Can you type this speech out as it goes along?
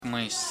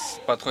мы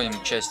подходим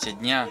к части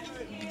дня,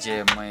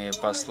 где мы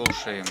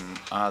послушаем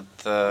от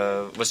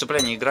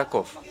выступлений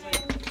игроков.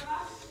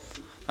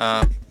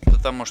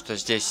 Потому что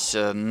здесь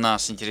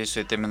нас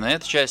интересует именно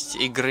эта часть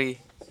игры.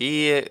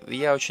 И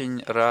я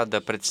очень рада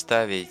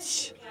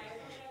представить...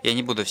 Я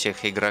не буду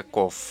всех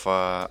игроков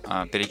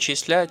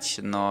перечислять,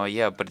 но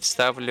я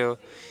представлю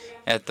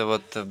это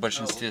вот в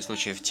большинстве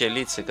случаев те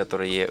лица,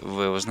 которые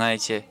вы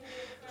узнаете.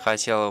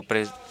 Хотела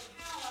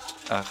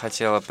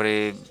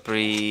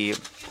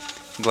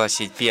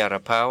пригласить Пьера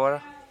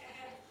Пауэр.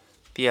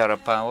 Пьера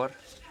Пауэр.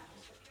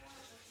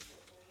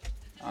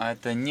 А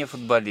это не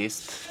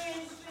футболист.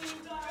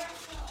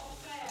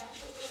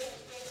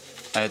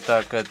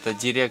 Итак, это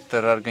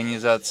директор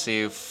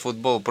организации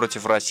 «Футбол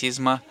против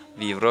расизма»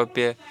 в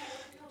Европе.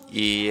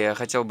 И я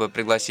хотел бы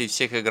пригласить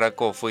всех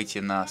игроков выйти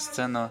на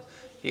сцену.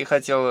 И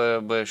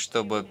хотел бы,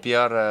 чтобы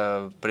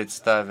Пьер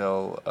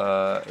представил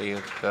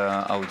их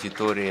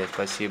аудитории.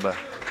 Спасибо.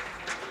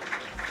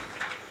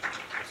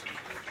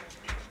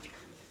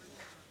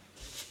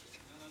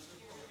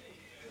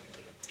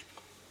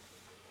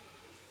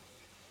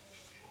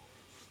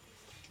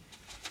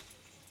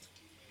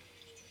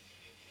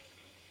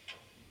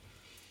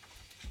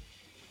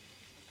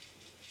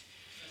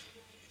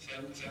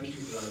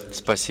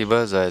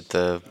 Спасибо за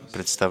это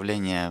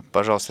представление.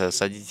 Пожалуйста,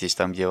 садитесь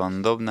там, где вам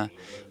удобно.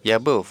 Я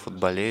был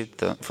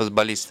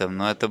футболистом,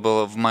 но это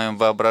было в моем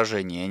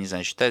воображении. Я не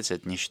знаю, считается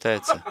это, не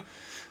считается.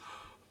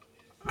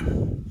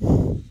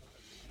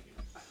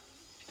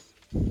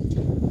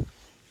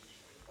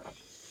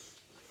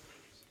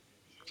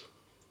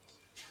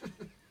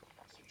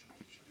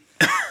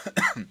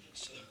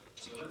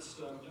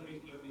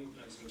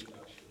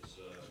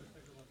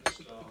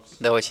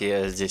 Давайте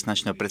я здесь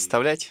начну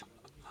представлять.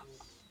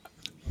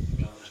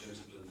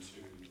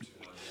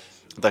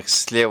 Так,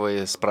 слева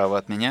и справа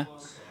от меня.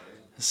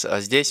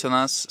 А здесь у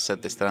нас, с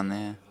этой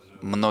стороны,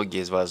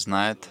 многие из вас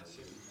знают,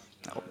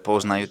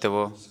 узнают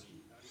его.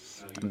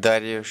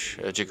 Дариуш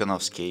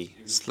Чекановский.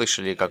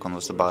 Слышали, как он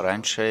выступал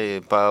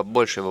раньше.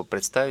 Побольше его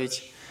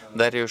представить.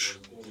 Дариуш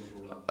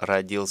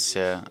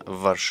родился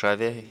в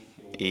Варшаве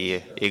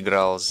и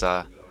играл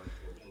за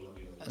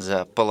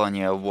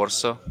Полония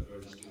Ворсо.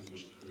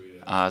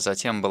 А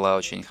затем была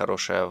очень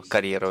хорошая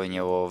карьера у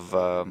него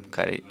в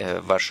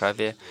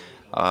Варшаве.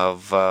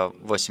 В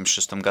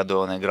 1986 году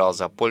он играл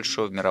за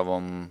Польшу в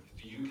мировом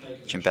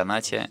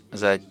чемпионате.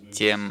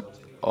 Затем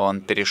он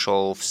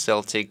перешел в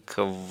Селтик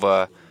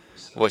в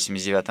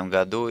 1989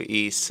 году.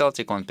 И с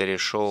Селтик он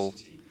перешел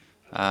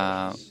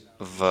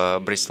в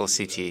Бристол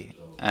Сити.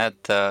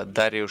 Это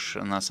Дариуш,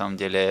 на самом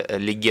деле,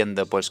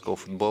 легенда польского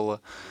футбола.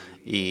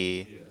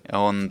 И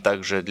он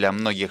также для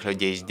многих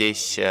людей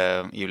здесь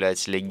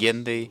является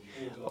легендой.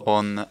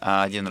 Он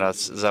один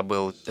раз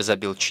забил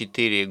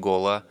 4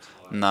 гола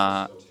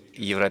на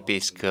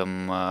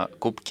Европейском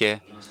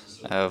кубке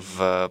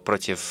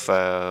против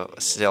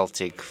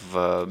Селтик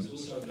в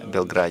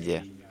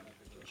Белграде.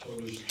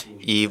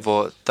 И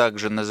его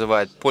также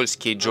называют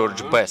польский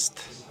Джордж Бест.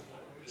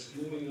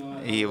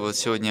 И вот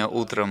сегодня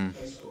утром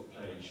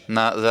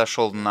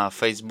зашел на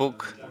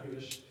Facebook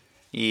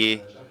и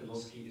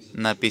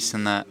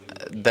написано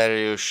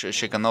 «Дариуш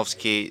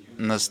Чекановский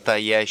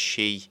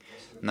настоящий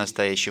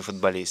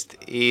футболист».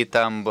 И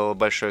там было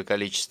большое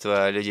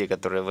количество людей,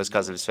 которые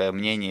высказывали свое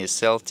мнение из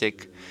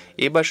Celtic,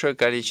 и большое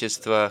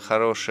количество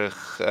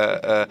хороших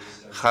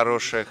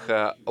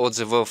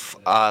отзывов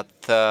от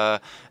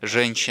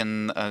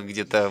женщин,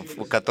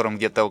 которым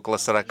где-то около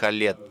 40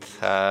 лет.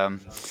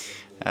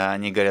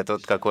 Они говорят,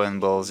 вот какой он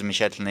был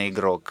замечательный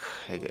игрок,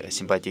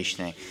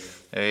 симпатичный.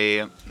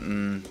 И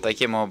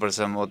таким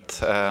образом,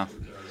 вот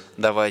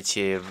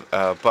давайте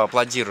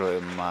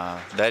поаплодируем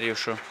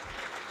Дариушу.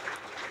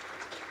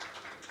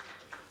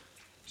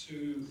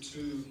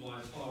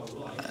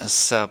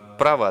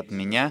 Справа от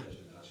меня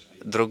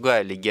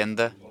другая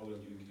легенда.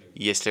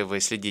 Если вы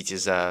следите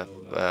за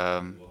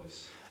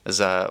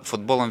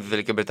футболом в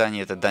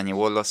Великобритании, это Дани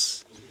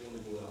Уоллес.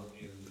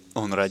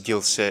 Он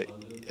родился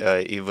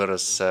и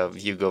вырос в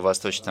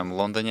юго-восточном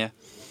Лондоне.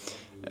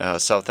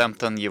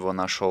 Саутгемптон его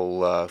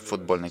нашел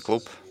футбольный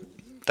клуб.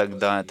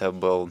 Тогда это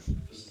был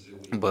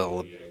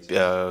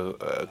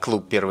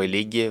клуб первой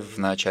лиги в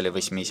начале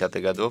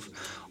 80-х годов.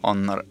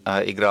 Он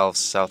играл в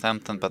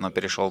Саутгемптон, потом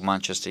перешел в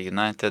Манчестер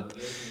Юнайтед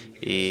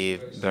и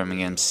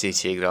Бирмингем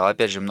Сити играл.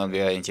 Опять же,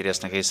 много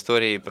интересных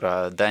историй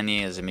про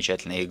Дани.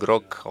 Замечательный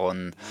игрок.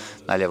 Он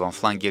на левом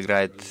фланге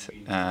играет,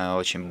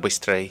 очень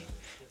быстрый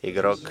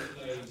игрок.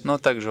 Но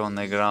также он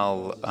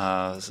играл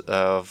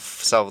в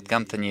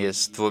Саутгемптоне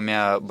с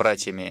двумя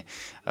братьями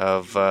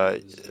в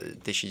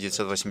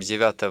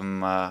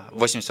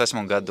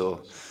 1988 году.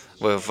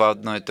 Вы в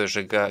одной и той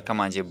же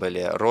команде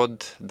были.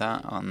 Род,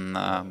 да, он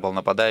был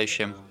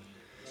нападающим,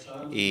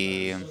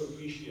 и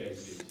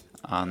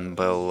он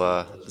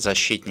был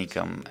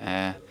защитником.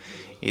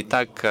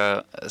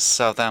 Итак,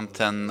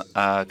 Саутгемптон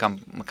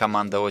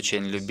команда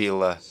очень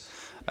любила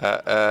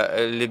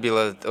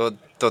вот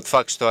тот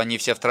факт, что они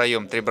все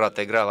втроем, три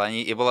брата играли,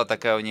 и была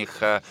такая у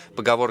них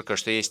поговорка,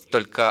 что есть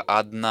только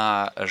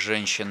одна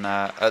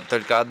женщина,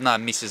 только одна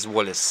миссис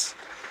Уоллес.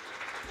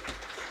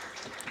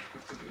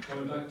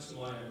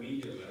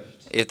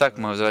 Итак,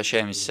 мы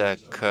возвращаемся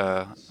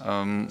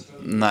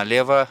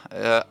налево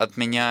от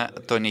меня,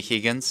 Тони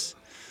Хиггинс.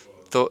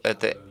 То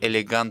это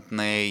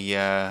элегантный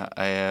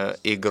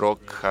игрок,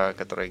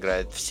 который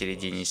играет в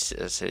середине.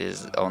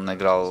 Он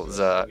играл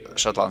за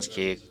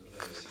шотландские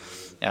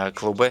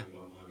клубы.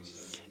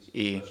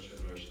 И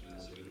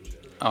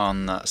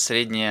он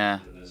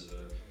средняя.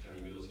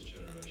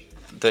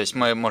 То есть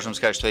мы можем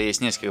сказать, что есть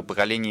несколько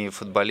поколений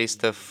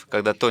футболистов.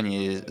 Когда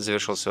Тони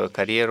завершил свою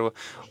карьеру,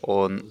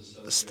 он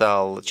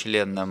стал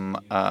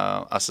членом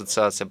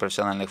Ассоциации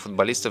профессиональных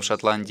футболистов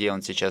Шотландии.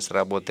 Он сейчас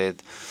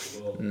работает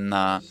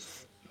на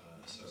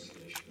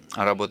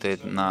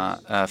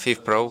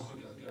FIFPro,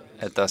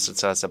 это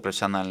Ассоциация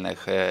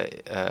профессиональных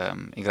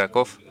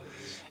игроков.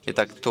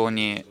 Итак,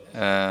 Тони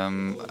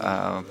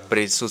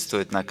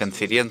присутствует на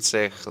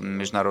конференциях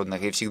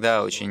международных и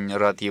всегда очень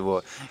рад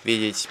его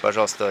видеть.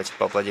 Пожалуйста, давайте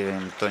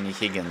поаплодируем Тони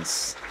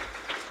Хиггинс.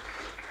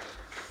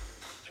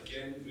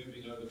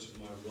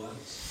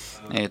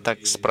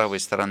 Итак, с правой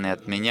стороны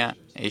от меня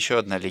еще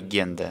одна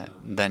легенда,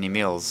 Данни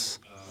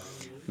Милс.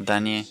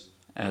 Данни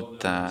 —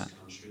 это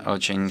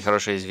очень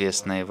хорошо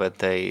известный в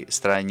этой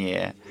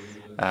стране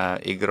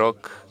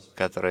игрок,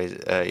 который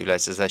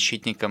является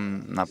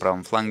защитником на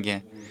правом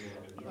фланге.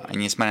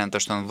 Несмотря на то,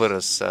 что он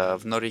вырос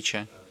в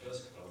Норвиче,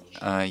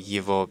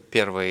 его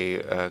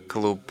первый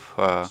клуб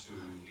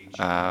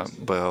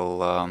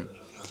был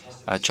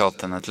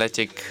Чарлтон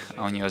Атлетик.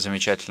 У него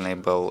замечательный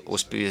был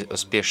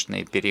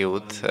успешный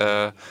период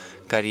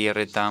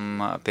карьеры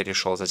там.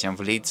 Перешел затем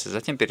в Лидс,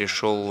 затем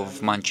перешел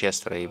в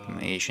Манчестер и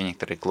еще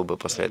некоторые клубы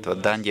после этого.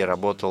 Данди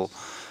работал.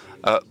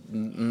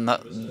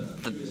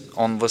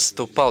 Он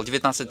выступал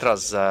 19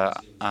 раз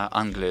за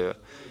Англию.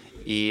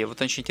 И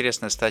вот очень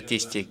интересная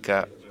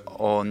статистика.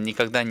 Он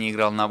никогда не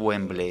играл на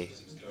Уэмбли.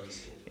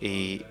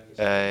 И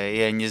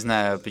я не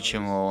знаю,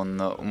 почему он,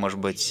 может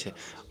быть,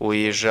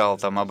 уезжал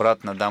там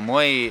обратно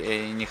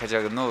домой, не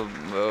хотя, ну,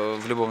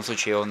 в любом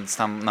случае, он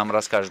нам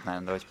расскажет,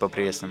 наверное. Давайте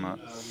поприветствуем его.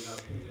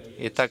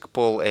 Итак,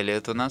 Пол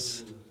Эллиот у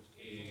нас.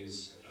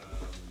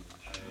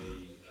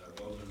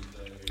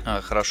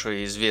 Хорошо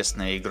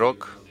известный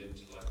игрок.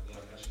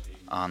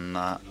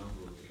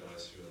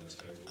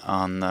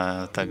 Он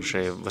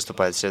также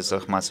выступает в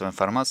средствах массовой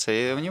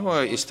информации. И у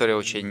него история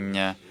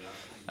очень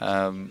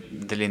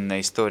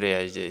длинная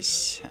история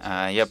здесь.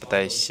 Я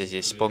пытаюсь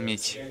здесь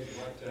вспомнить,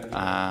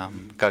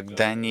 как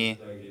Данни,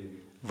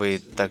 вы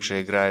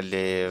также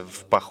играли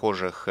в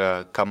похожих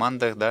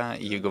командах, да,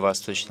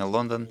 Юго-Восточный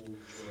Лондон.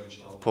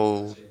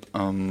 Пол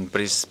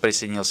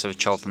присоединился в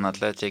Чарлтон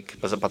Атлетик,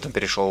 потом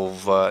перешел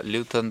в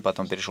Лютон,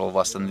 потом перешел в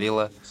Астон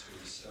Вилла.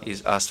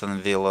 Из Астон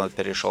Вилла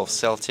перешел в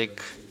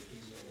Селтик,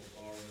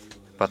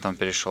 потом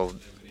перешел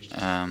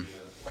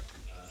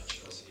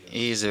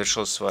и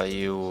завершил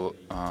свою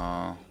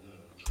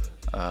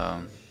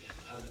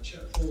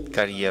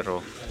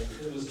карьеру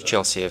в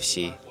Челси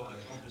FC.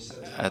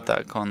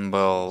 Так, он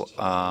был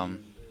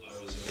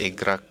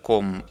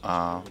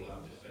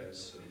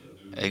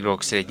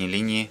игрок средней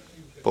линии,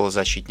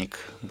 полузащитник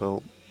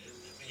был.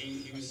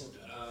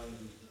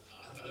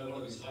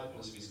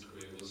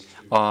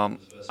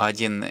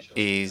 Один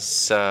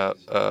из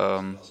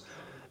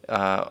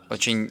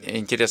очень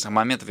интересных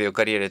моментов в ее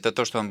карьере — это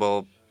то, что он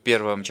был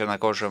первым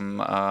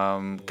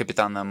чернокожим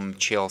капитаном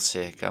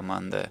Челси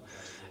команды.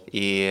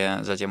 И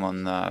затем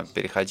он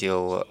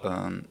переходил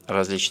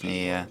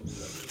различные,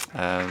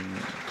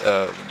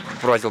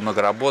 проводил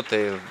много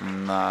работы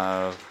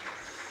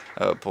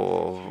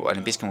по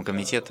Олимпийскому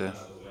комитету.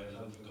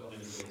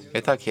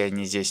 Итак, я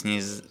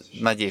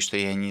надеюсь, что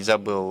я не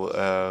забыл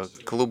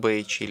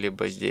клубы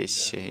чьи-либо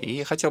здесь.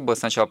 И хотел бы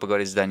сначала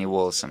поговорить с Данни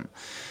Уоллесом.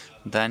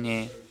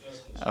 Данни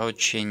 —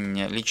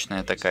 очень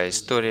личная такая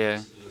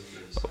история.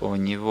 У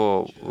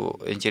него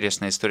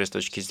интересная история с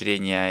точки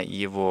зрения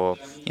его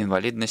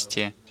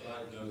инвалидности.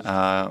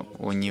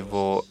 У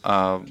него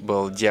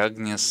был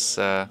диагноз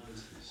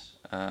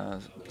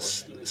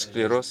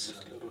склероз,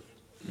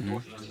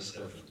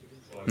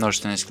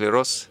 множественный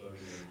склероз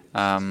в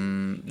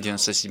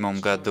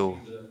 1997 году.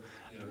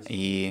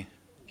 И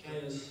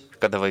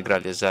когда вы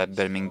играли за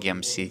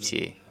Бирмингем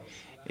Сити.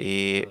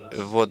 И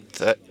вот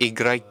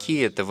игроки —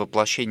 это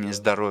воплощение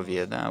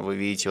здоровья, да. Вы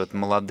видите вот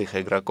молодых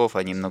игроков,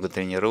 они много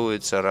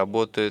тренируются,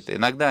 работают.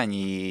 Иногда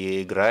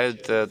они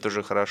играют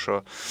тоже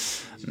хорошо,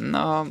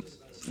 но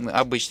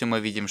обычно мы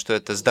видим, что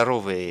это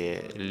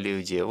здоровые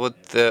люди. Вот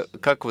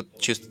как вот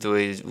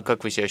чувствуете,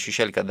 как вы себя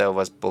ощущали, когда у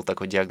вас был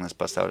такой диагноз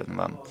поставлен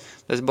вам?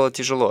 То есть было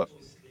тяжело?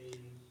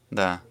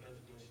 Да.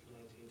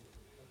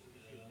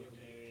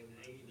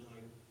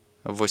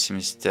 В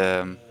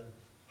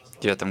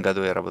 89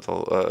 году я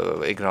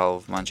играл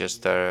в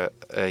Манчестер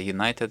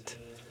Юнайтед.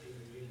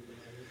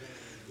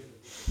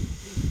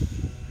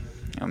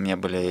 У меня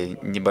были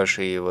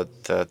небольшие вот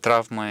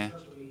травмы.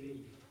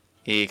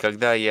 И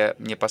когда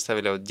мне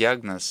поставили вот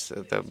диагноз,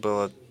 это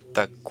было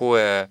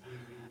такое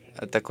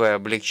такое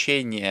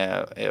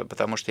облегчение,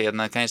 потому что я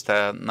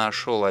наконец-то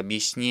нашел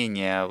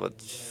объяснение вот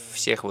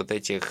всех вот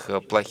этих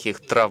плохих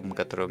травм,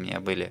 которые у меня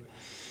были.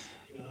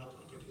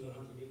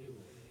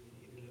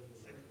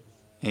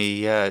 И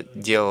я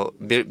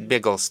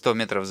бегал 100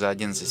 метров за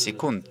 11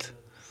 секунд.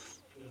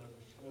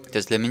 То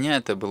есть для меня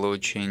это было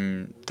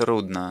очень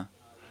трудно.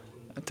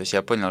 То есть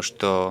я понял,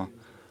 что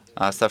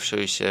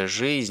оставшуюся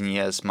жизнь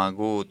я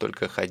смогу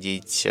только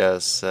ходить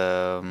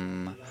с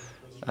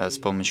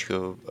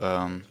помощью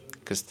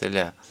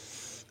костыля.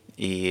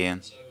 И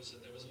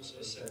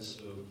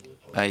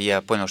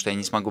я понял, что я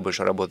не смогу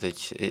больше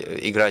работать,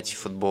 играть в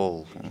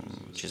футбол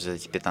через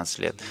эти 15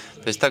 лет.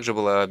 То есть также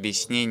было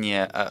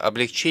объяснение,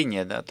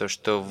 облегчение, да, то,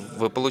 что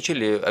вы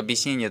получили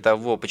объяснение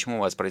того, почему у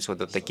вас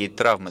происходят вот такие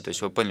травмы. То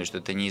есть вы поняли, что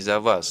это не из-за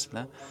вас,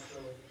 да.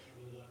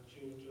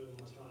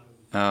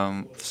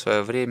 В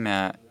свое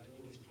время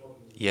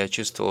я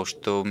чувствовал,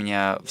 что у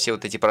меня все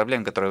вот эти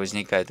проблемы, которые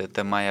возникают,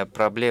 это моя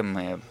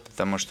проблема,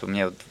 потому что у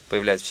меня вот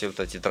появляются все вот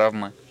эти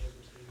травмы,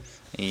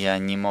 и я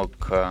не мог,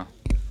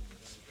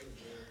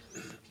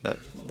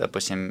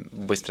 допустим,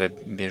 быстро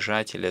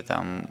бежать или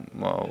там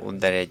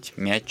ударять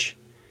мяч.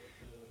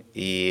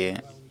 И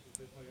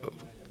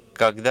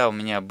когда у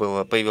меня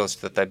появилось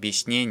это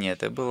объяснение,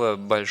 это было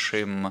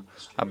большим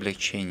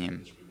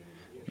облегчением.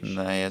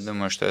 Да, я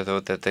думаю, что это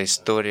вот эта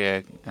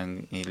история,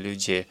 и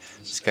люди,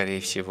 скорее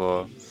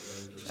всего,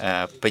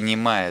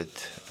 понимают,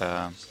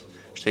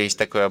 что есть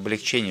такое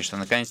облегчение, что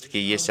наконец-таки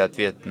есть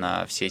ответ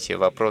на все эти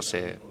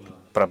вопросы,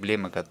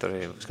 проблемы,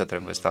 с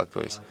которыми вы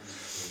сталкивались.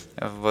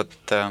 Вот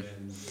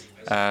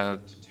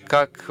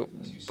как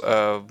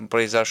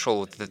произошел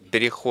вот этот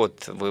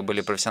переход? Вы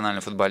были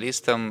профессиональным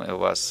футболистом, у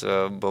вас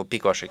был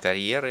пик вашей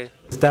карьеры.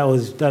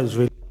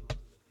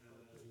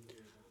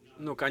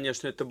 Ну,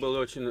 конечно, это было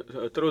очень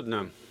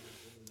трудно.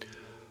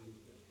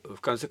 В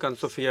конце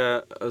концов,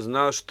 я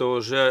знал, что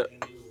уже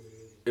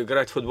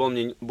играть в футбол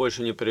мне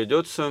больше не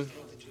придется.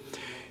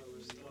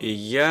 И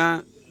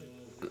я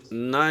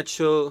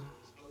начал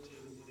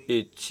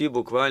идти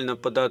буквально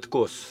под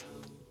откос.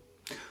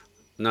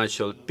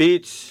 Начал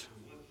пить,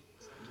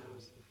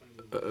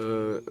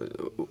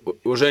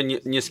 уже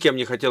ни с кем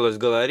не хотелось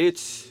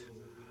говорить.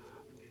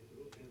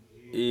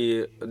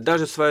 И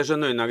даже с своей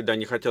женой иногда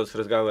не хотелось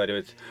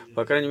разговаривать.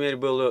 По крайней мере,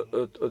 было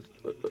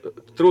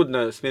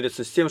трудно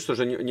смириться с тем, что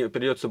уже не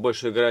придется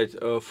больше играть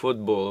в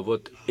футбол.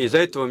 Вот из-за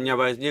этого у меня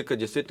возникла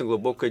действительно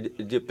глубокая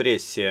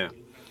депрессия.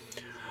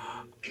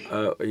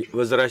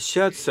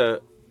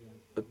 Возвращаться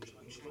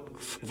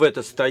в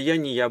это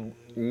состояние я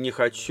не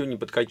хочу ни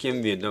под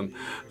каким видом.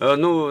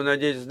 Ну,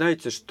 надеюсь,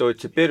 знаете, что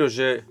теперь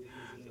уже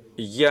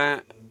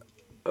я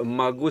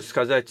могу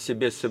сказать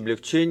себе с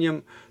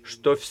облегчением,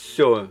 что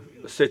все,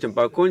 с этим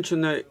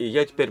покончено, и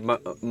я теперь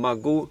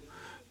могу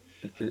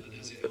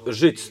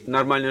жить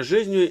нормальной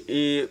жизнью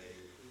и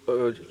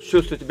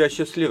чувствовать себя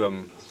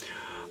счастливым.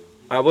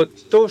 А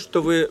вот то,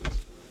 что вы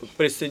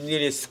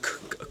присоединились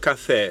к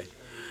кафе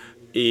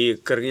и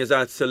к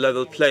организации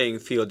Level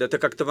Playing Field, это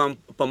как-то вам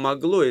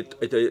помогло, и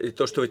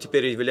то, что вы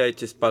теперь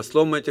являетесь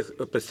послом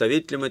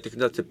представителем этих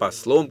организаций,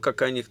 послом,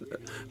 как они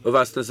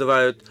вас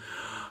называют,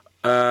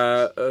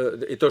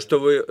 и то, что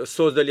вы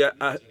создали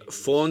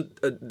фонд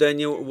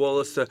Дэнни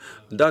Уоллеса,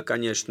 да,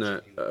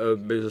 конечно,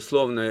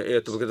 безусловно,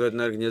 эта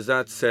благотворительная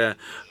организация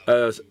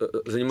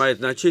занимает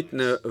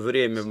значительное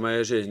время в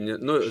моей жизни,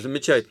 но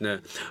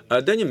замечательно.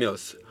 Дэнни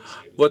Милс,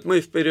 вот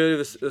мы в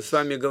перерыве с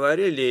вами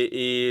говорили,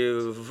 и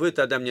вы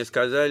тогда мне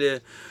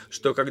сказали,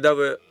 что когда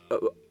вы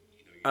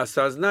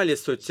осознали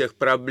суть тех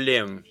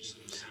проблем,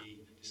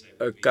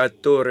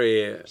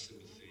 которые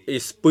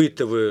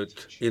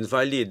испытывают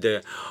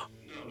инвалиды,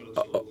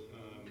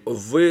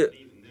 вы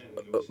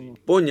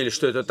поняли,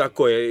 что это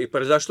такое, и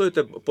произошло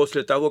это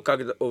после того,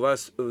 как у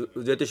вас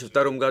в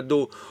 2002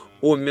 году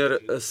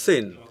умер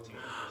сын.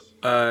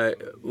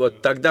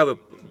 Вот тогда вы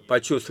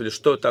почувствовали,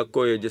 что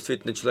такое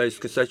действительно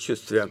человеческое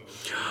сочувствие.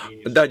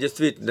 Да,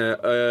 действительно,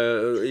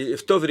 и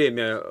в то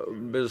время,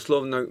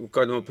 безусловно,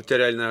 когда мы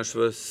потеряли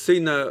нашего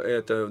сына,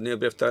 это в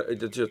ноябре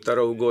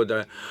 2002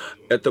 года,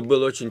 это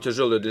было очень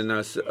тяжелое для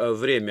нас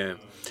время.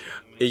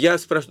 И я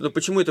спрашиваю, ну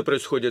почему это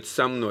происходит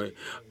со мной?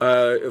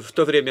 В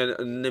то время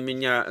на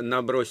меня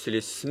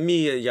набросились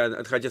СМИ, я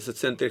находился в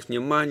центре их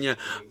внимания,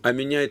 а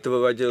меня это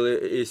выводило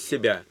из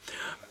себя.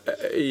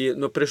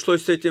 Но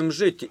пришлось с этим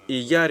жить, и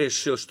я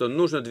решил, что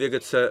нужно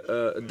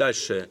двигаться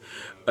дальше.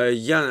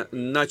 Я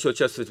начал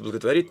участвовать в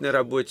благотворительной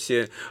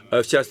работе,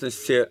 в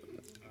частности,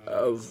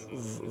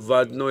 в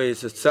одной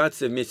из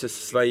ассоциаций вместе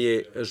со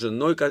своей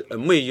женой.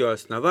 Мы ее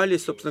основали,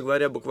 собственно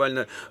говоря,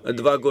 буквально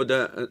 2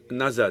 года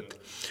назад,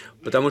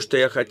 потому что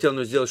я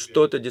хотел сделать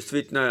что-то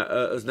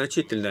действительно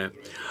значительное.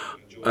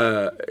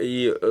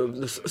 И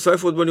свою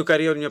футбольную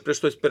карьеру мне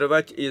пришлось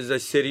прервать из-за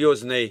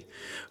серьезной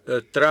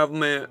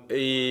травмы.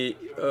 И,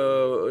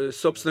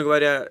 собственно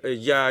говоря,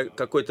 я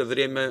какое-то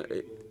время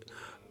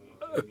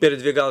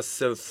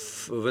передвигался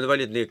в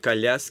инвалидной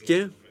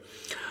коляске.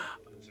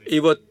 И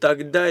вот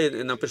тогда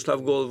нам пришла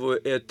в голову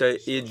эта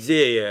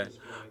идея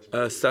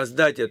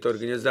создать эту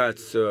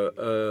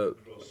организацию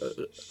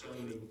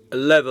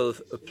Level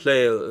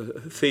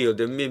Play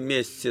Field. Мы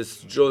вместе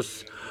с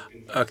Джос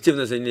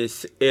активно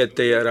занялись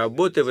этой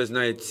работой. Вы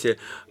знаете,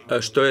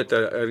 что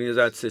эта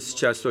организация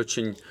сейчас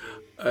очень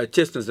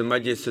тесно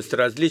взаимодействует с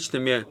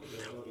различными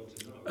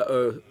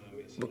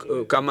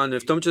командами,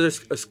 в том числе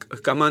с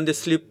командой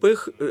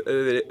слепых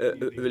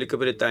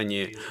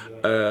Великобритании,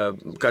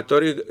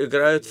 которые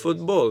играют в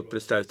футбол,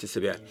 представьте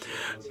себе.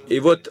 И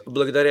вот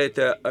благодаря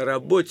этой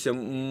работе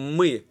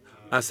мы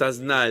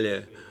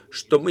осознали,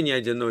 что мы не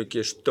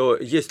одиноки, что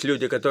есть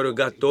люди, которые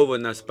готовы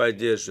нас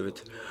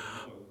поддерживать.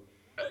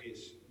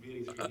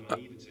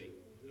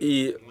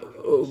 И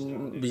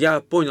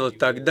я понял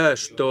тогда,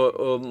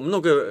 что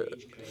многое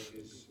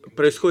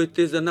происходит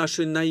из-за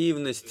нашей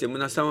наивности. Мы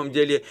на самом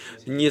деле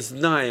не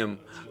знаем,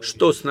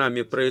 что с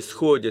нами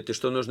происходит и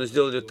что нужно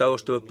сделать для того,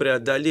 чтобы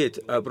преодолеть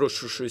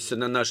обрушившиеся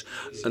на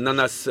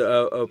нас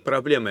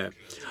проблемы.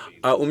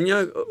 А у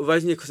меня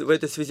возник в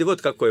этой связи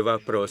вот какой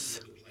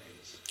вопрос.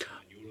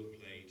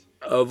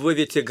 Вы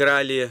ведь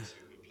играли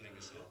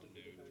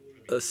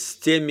с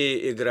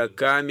теми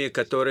игроками,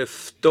 которые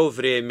в то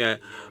время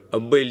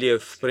были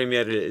в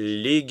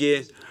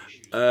премьер-лиге,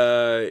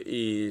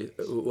 и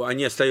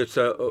они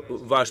остаются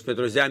вашими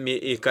друзьями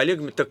и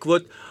коллегами. Так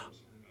вот,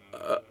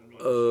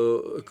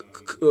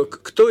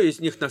 кто из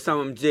них на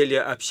самом деле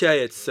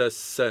общается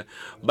с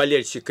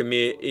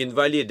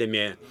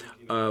болельщиками-инвалидами,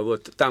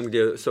 вот там,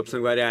 где,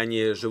 собственно говоря,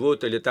 они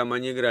живут или там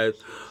они играют?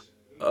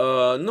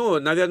 Ну,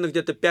 наверное,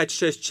 где-то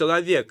 5-6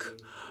 человек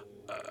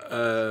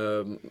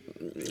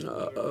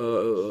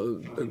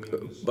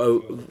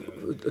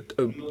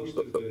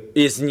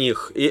из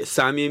них и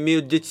сами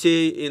имеют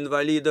детей,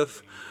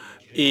 инвалидов,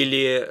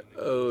 или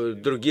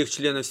других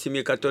членов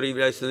семьи, которые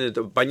являются...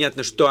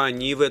 Понятно, что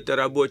они в этой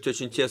работе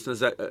очень тесно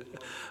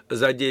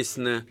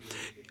задействованы.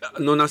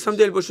 Но на самом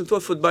деле большинство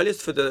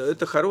футболистов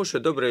это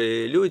хорошие,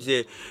 добрые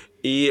люди,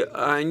 и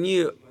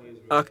они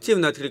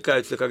активно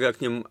откликаются, когда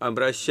к ним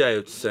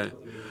обращаются.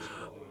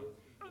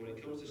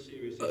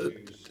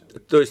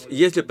 То есть,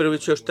 если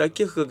привлечешь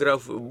таких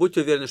игроков, будь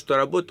уверен, что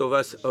работа у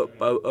вас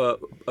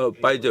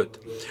пойдет.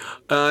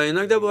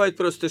 Иногда бывает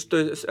просто,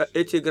 что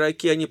эти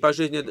игроки, они по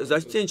жизни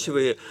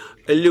застенчивые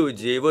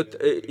люди, и вот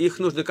их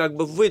нужно как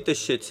бы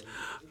вытащить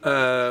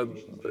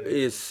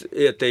из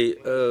этой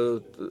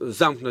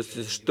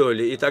замкнутости, что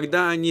ли, и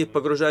тогда они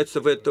погружаются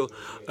в эту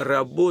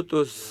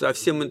работу со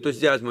всем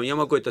энтузиазмом. Я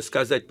могу это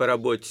сказать по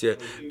работе,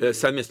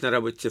 совместной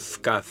работе в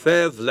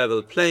кафе, в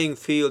Level Playing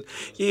Field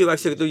и во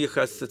всех других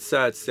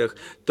ассоциациях.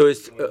 То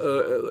есть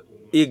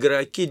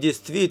игроки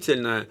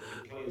действительно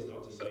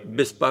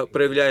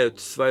проявляют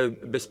свое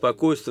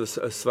беспокойство,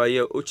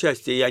 свое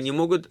участие, и они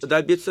могут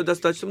добиться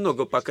достаточно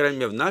много. По крайней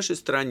мере, в нашей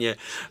стране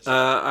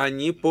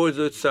они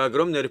пользуются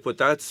огромной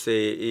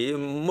репутацией и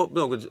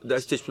могут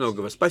достичь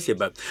многого.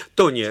 Спасибо.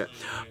 Тони,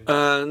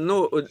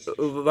 ну,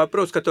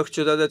 вопрос, который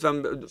хочу задать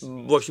вам,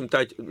 в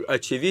общем-то,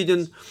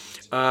 очевиден.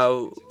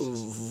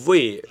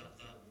 Вы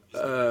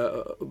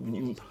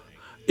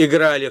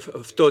играли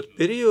в тот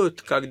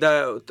период,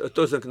 когда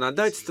то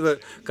законодательство,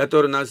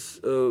 которое у нас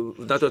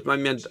на тот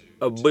момент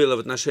было в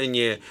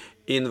отношении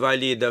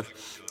инвалидов,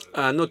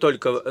 оно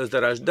только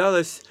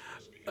зарождалось.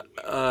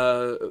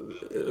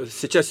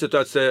 Сейчас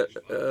ситуация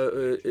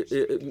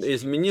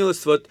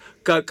изменилась. Вот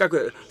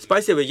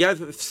спасибо. Я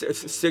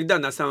всегда,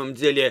 на самом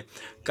деле,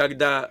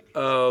 когда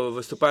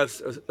выступаю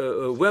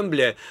в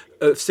Уэмбли,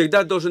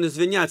 всегда должен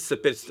извиняться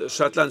перед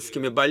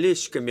шотландскими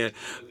болельщиками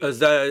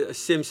за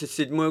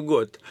 1977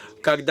 год,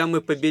 когда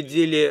мы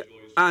победили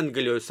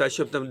Англию со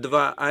счетом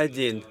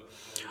 2-1.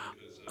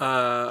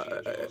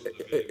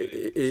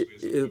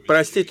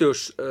 Простите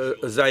уж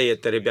за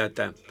это,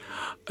 ребята.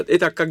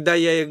 Итак, когда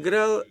я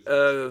играл,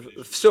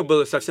 все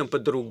было совсем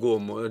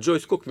по-другому.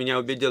 Джойс Кук меня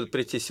убедил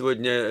прийти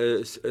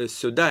сегодня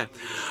сюда.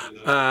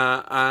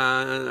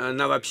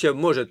 Она вообще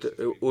может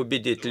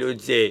убедить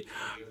людей.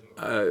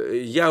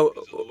 Я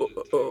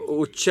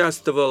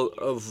участвовал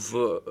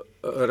в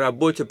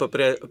работе по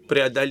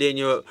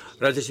преодолению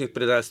различных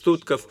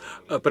предрассудков,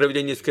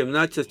 проявлению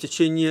дискриминации в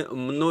течение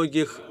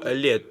многих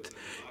лет.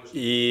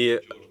 И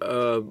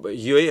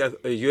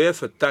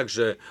ЮЭФ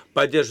также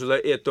поддерживала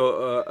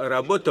эту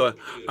работу.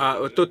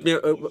 А тут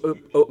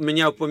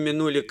меня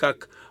упомянули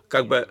как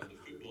бы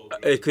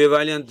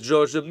эквивалент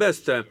Джорджа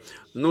Беста.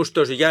 Ну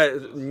что же, я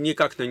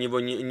никак на него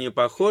не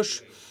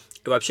похож.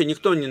 Вообще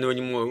никто на него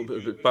не мог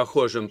быть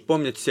похожим.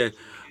 Помните,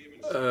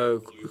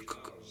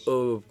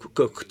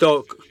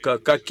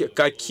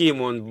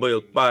 каким он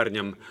был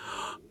парнем?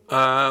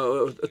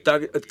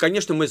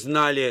 Конечно, мы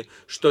знали,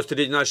 что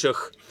среди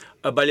наших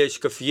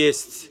болельщиков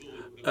есть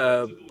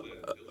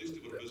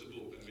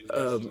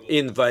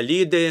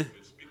инвалиды.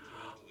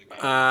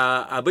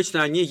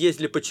 Обычно они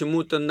ездили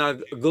почему-то на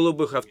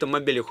голубых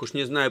автомобилях. Уж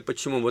не знаю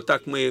почему. Вот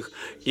так мы их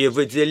и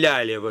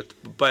выделяли. Вот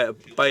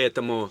по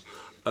этому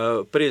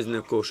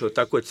признаку, что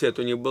такой цвет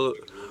у них был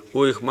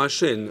у их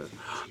машин.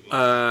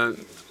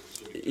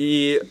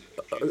 И,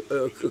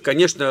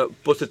 конечно,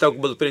 после того,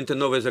 как было принято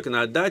новое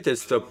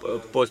законодательство,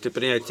 после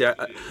принятия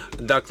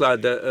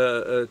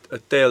доклада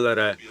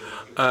Тейлора,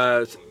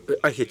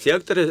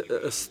 архитекторы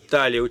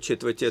стали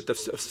учитывать это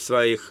в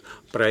своих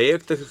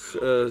проектах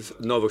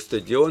новых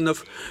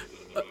стадионов.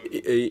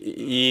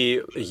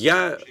 И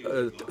я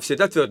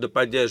всегда твердо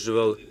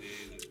поддерживал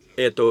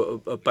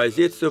эту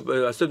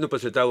позицию, особенно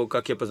после того,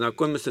 как я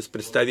познакомился с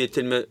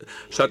представителями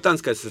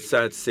Шотландской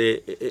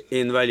ассоциации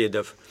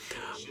инвалидов.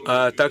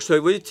 Так что,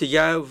 видите,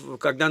 я,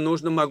 когда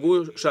нужно,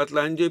 могу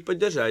Шотландию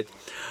поддержать.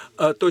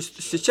 То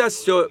есть сейчас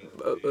все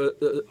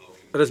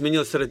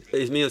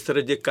изменилось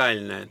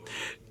радикально.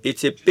 И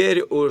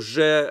теперь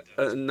уже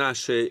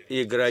наши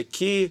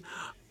игроки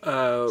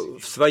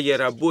в своей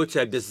работе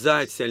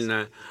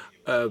обязательно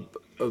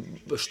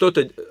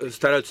что-то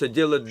стараются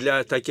делать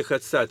для таких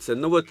ассоциаций.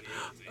 Ну вот,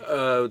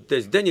 то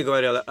есть Дэнни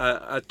говорила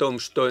о том,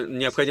 что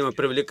необходимо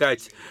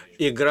привлекать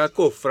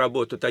игроков в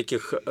работу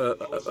таких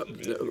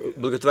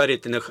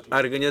благотворительных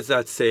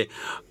организаций.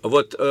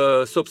 Вот,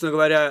 собственно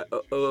говоря,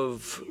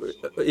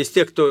 из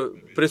тех, кто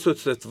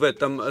присутствует в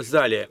этом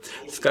зале,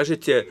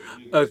 скажите,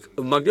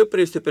 могли бы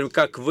привести пример,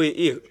 как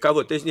вы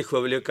кого-то из них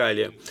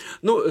вовлекали?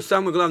 Ну,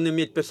 самое главное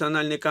иметь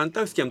персональный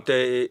контакт с кем-то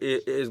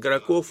из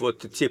игроков,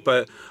 вот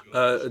типа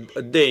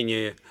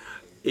Дэнни.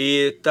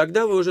 И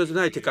тогда вы уже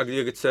знаете, как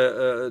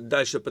двигаться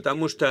дальше,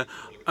 потому что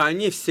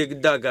они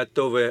всегда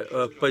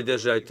готовы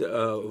поддержать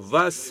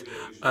вас,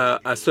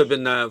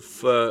 особенно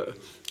в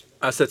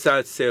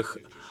ассоциациях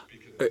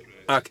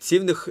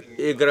активных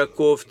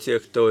игроков,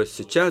 тех, кто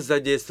сейчас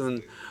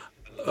задействован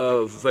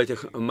в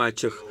этих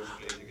матчах.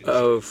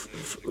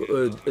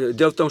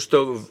 Дело в том,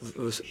 что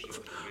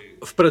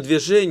в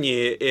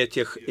продвижении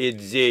этих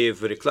идей,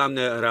 в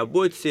рекламной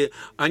работе,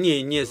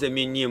 они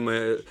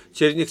незаменимы.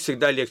 Через них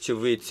всегда легче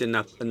выйти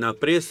на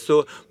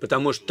прессу,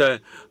 потому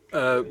что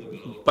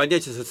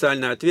понятие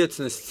социальной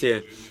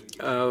ответственности,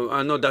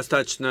 оно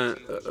достаточно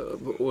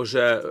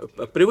уже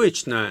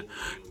привычно.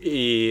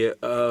 И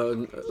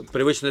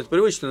привычно это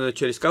привычно, но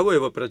через кого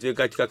его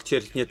продвигать, как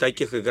через не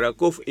таких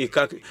игроков и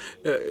как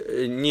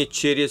не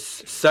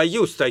через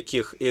союз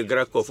таких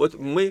игроков. Вот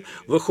мы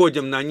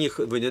выходим на них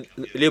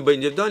либо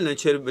индивидуально,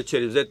 либо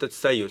через этот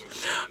союз.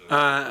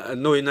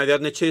 Ну и,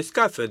 наверное, через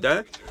кафе,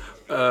 да?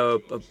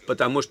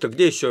 Потому что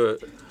где еще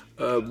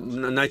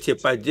найти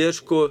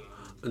поддержку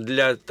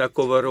для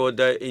такого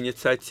рода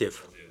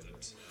инициатив?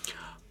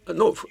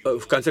 Ну,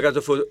 в конце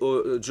концов,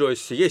 у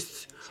Джойс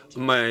есть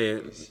мои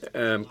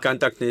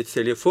контактные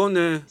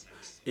телефоны,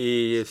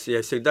 и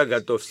я всегда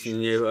готов с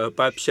ней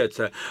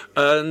пообщаться.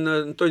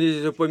 Антоний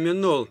здесь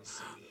упомянул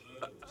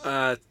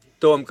о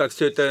том, как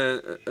все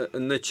это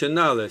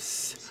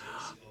начиналось.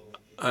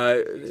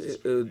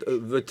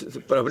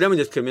 Проблема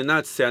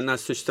дискриминации, она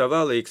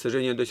существовала и, к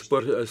сожалению, до сих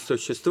пор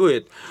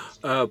существует,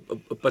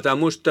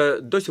 потому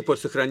что до сих пор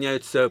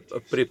сохраняются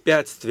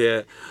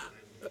препятствия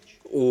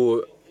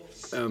у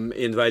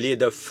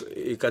инвалидов,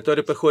 и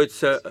которые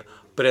приходится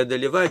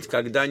преодолевать,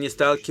 когда они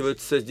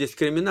сталкиваются с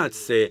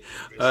дискриминацией.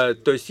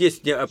 То есть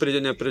есть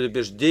определенное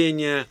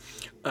предубеждение,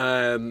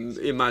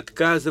 им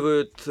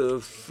отказывают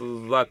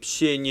в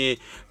общении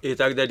и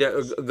так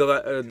далее.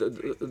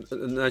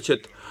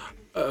 Значит,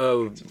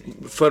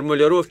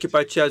 формулировки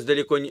подчас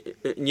далеко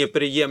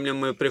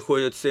неприемлемые,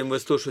 приходится им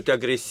выслушивать,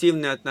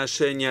 агрессивное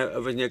отношение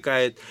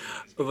возникает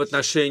в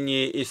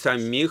отношении и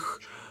самих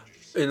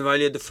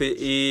инвалидов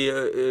и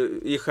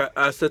их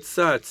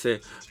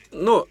ассоциаций.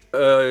 Ну,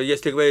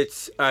 если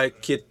говорить о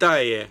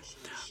Китае,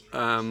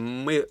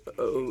 мы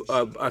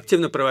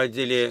активно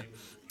проводили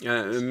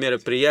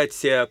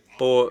мероприятия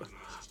по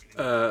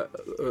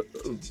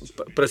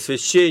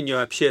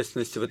просвещению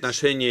общественности в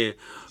отношении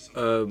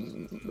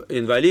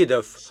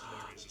инвалидов.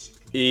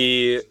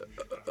 И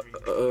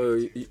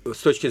с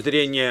точки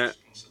зрения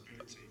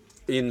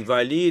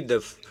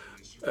инвалидов,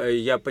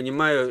 я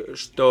понимаю,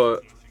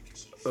 что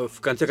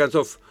в конце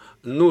концов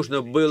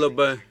нужно было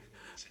бы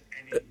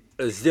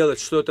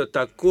сделать что-то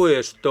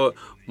такое, что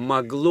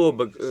могло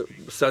бы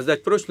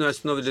создать прочную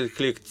основу для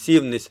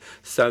коллективной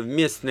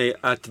совместной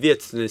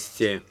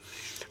ответственности.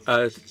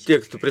 Те,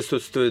 кто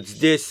присутствует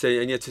здесь,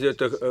 они все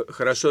это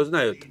хорошо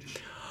знают.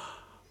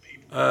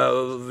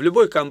 В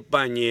любой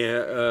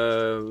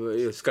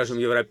кампании, скажем, в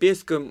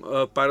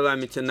Европейском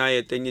парламенте на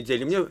этой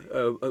неделе мне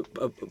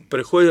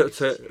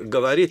приходится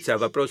говорить о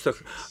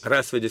вопросах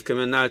расовой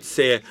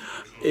дискриминации,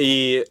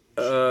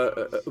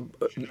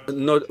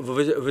 но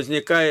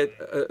возникает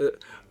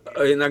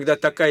иногда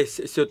такая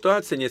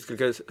ситуация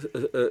несколько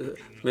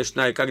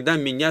смешная, когда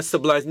меня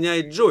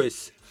соблазняет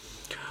Джойс.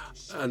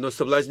 Оно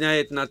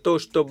соблазняет на то,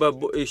 чтобы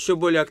еще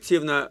более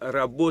активно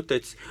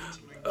работать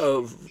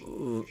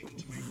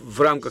в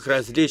рамках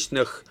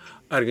различных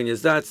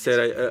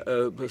организаций,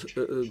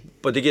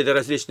 под эгидой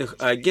различных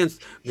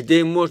агентств,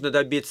 где можно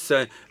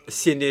добиться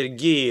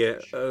синергии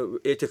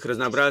этих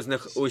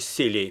разнообразных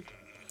усилий.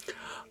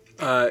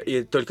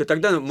 И только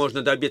тогда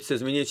можно добиться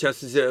изменений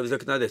сейчас в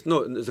законодательстве.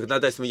 Но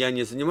законодательством я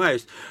не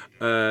занимаюсь,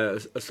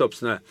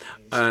 собственно,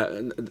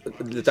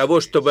 для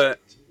того, чтобы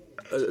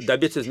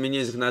добиться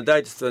изменения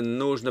законодательства,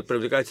 нужно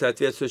привлекать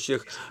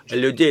соответствующих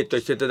людей, то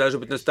есть это должны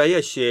быть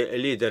настоящие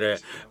лидеры.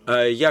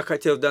 Я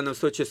хотел в данном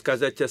случае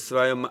сказать о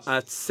своем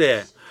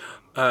отце.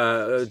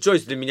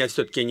 Джойс для меня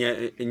все-таки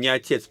не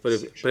отец,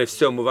 при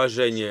всем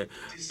уважении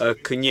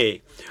к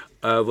ней.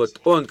 Вот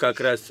он как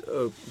раз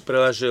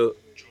приложил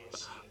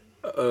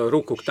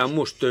руку к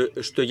тому,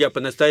 что я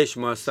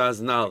по-настоящему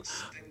осознал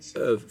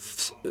в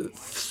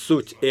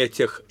суть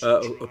этих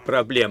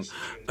проблем.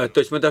 То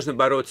есть мы должны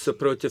бороться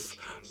против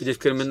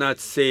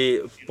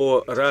дискриминации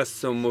по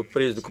расовому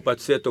признаку, по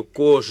цвету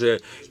кожи,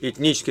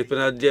 этнической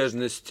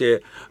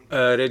принадлежности,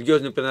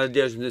 религиозной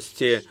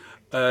принадлежности,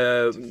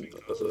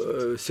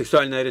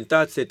 сексуальной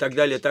ориентации и так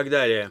далее, и так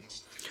далее.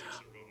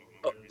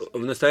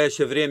 В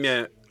настоящее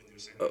время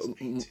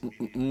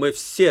мы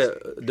все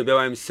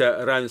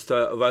добиваемся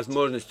равенства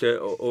возможностей,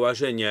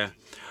 уважения.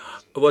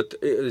 Вот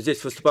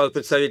здесь выступала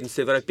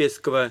представительница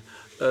Европейского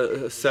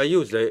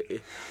Союза.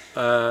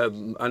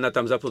 Она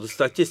там запуталась в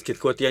статистике.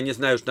 Так вот, я не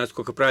знаю,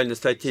 насколько правильная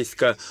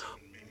статистика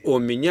у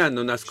меня,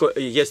 но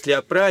если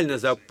я правильно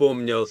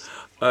запомнил,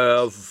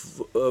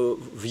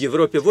 в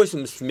Европе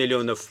 80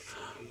 миллионов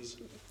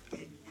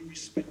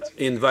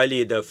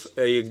инвалидов,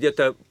 и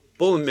где-то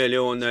 500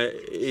 000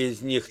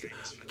 из них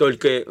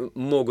только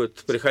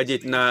могут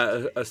приходить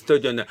на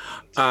стадионы,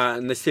 а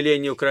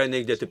население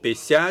Украины где-то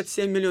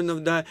 57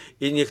 миллионов, да,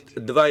 из них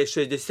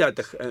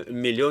 2,6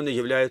 миллиона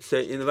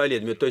являются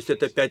инвалидами, то есть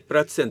это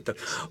 5%.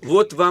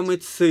 Вот вам и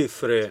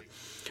цифры,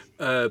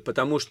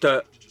 потому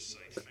что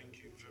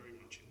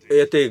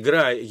эта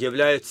игра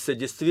является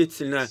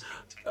действительно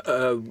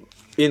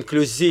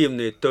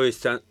инклюзивной, то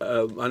есть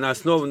она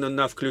основана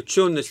на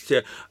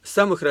включенности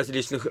самых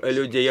различных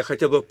людей. Я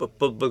хотел бы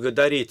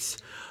поблагодарить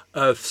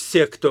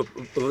всех, кто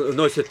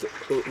вносит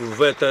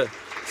в это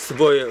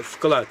свой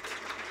вклад.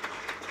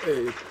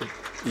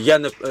 Я,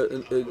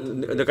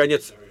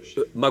 наконец,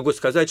 могу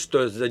сказать,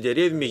 что за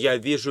деревьями я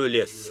вижу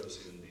лес.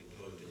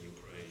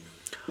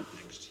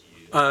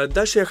 А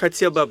дальше я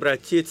хотел бы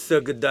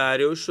обратиться к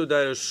Дариушу.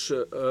 Дариуш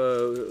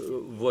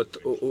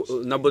вот,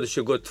 на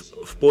будущий год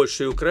в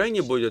Польше и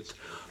Украине будет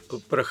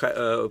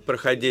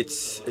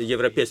проходить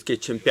европейский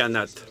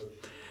чемпионат.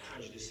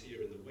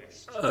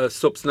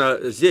 Собственно,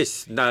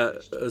 здесь, на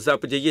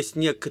Западе, есть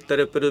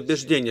некоторые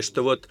предубеждения,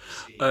 что вот,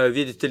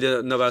 видите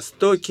ли, на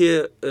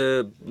Востоке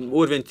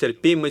уровень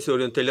терпимости,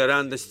 уровень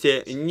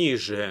толерантности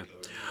ниже.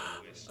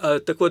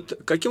 Так вот,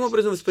 каким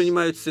образом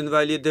воспринимаются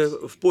инвалиды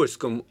в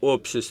польском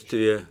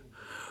обществе?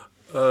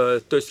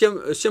 То есть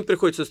с чем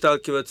приходится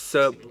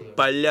сталкиваться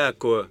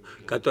поляку,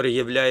 который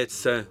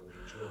является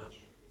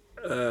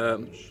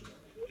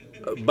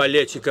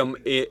болельщиком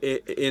и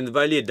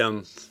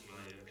инвалидом?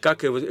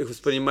 Как их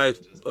воспринимают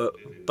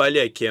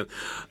поляки?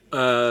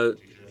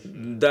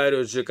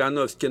 Дариуш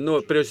Жикановский, но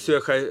прежде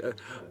всего,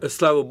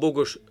 слава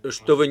Богу,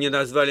 что вы не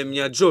назвали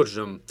меня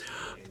Джорджем,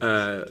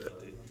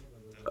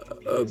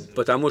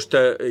 потому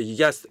что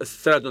я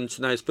сразу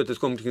начинаю испытывать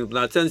комплекс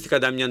неполноценности,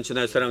 когда меня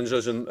начинают сравнивать с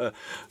Джорджем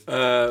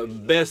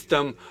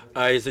Бестом,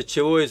 а из-за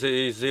чего?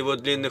 Из-за его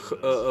длинных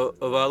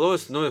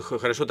волос. Ну,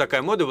 хорошо,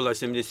 такая мода была в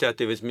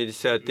 70-е,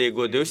 80-е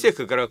годы, и у всех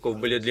игроков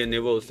были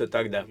длинные волосы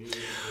тогда.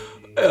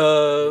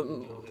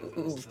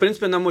 В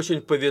принципе, нам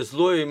очень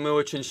повезло, и мы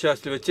очень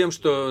счастливы тем,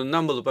 что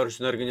нам было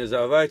поручено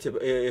организовать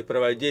и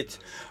проводить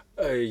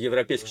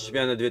Европейский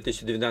чемпионат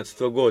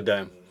 2012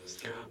 года.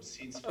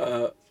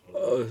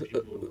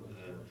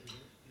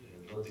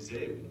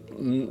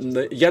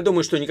 Я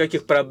думаю, что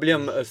никаких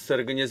проблем с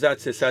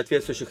организацией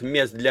соответствующих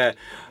мест для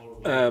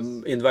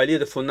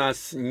инвалидов у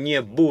нас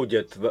не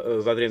будет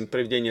во время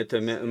проведения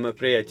этого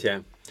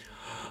мероприятия.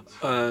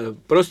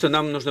 Просто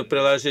нам нужно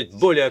приложить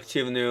более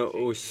активные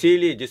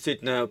усилия,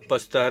 действительно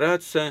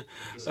постараться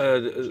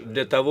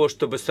для того,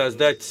 чтобы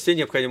создать все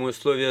необходимые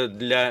условия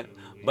для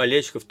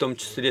болельщиков, в том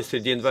числе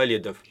среди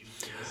инвалидов.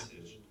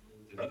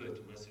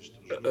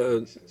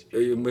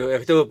 Я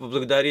хотел бы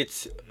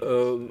поблагодарить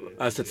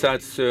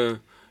Ассоциацию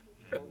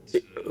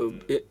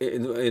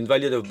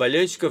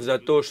инвалидов-болельщиков за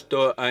то,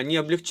 что они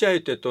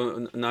облегчают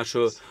эту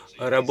нашу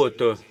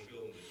работу.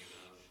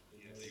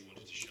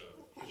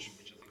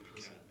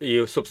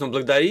 И, собственно,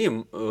 благодаря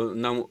им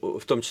нам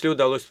в том числе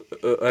удалось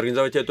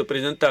организовать эту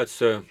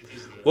презентацию.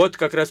 Вот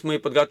как раз мы и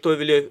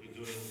подготовили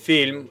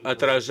фильм,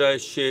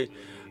 отражающий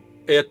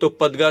эту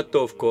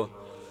подготовку.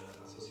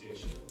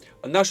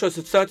 Нашу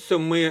ассоциацию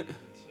мы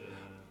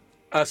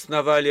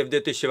основали в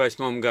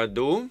 2008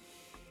 году.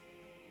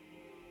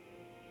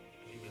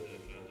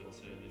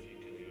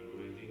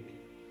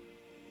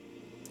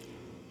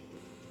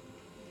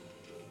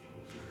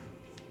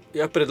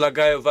 Я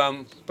предлагаю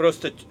вам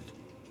просто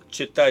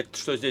читать,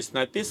 что здесь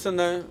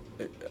написано.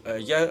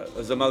 Я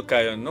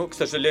замолкаю. Но, к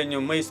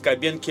сожалению, мы из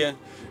кабинки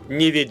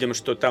не видим,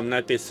 что там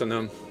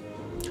написано.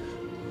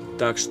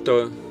 Так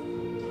что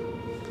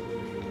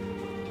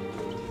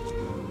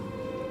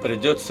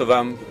придется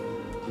вам,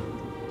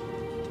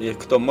 и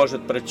кто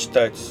может,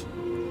 прочитать.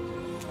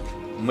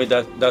 Мы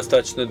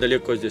достаточно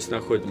далеко здесь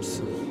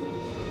находимся.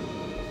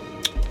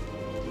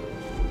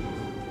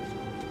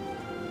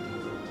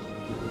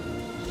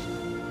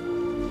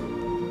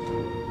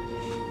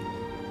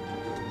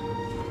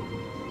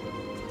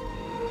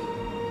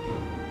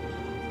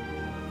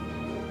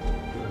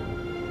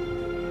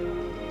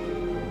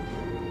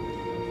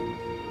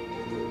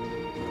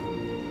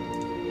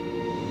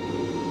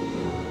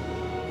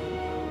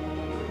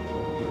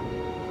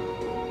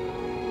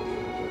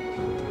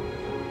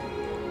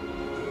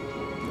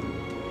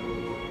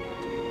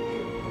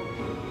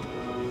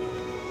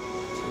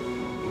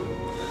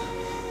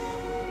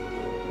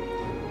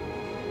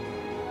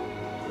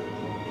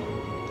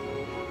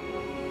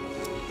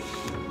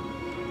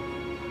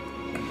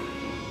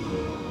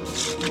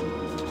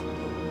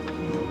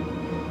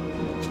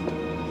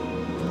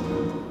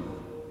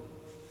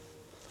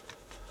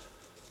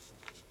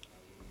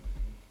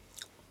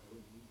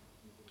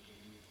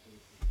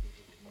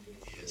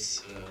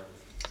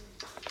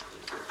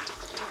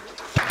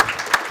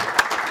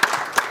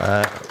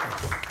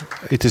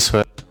 It is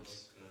very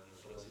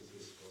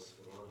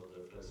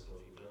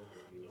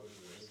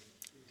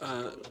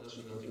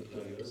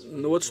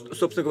Ну вот,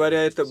 собственно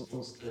говоря, это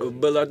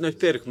было одно из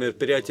первых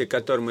мероприятий,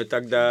 которые мы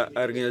тогда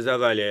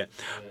организовали.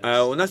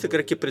 У нас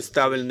игроки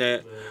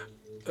представлены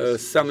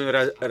с самыми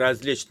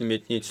различными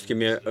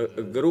этническими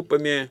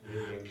группами.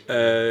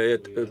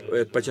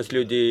 Это подчас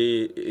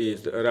люди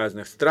из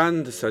разных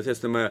стран.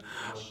 Соответственно,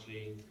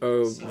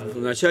 мы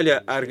вначале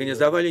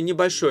организовали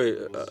небольшой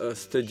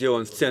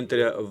стадион в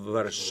центре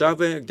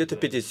Варшавы, где-то в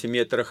 50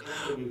 метрах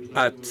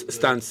от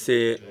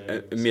станции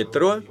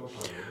метро.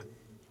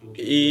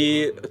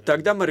 И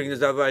тогда мы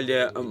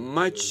организовали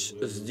матч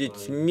с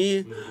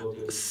детьми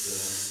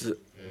с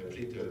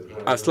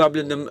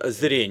ослабленным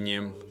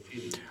зрением.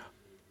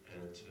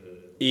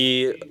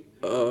 И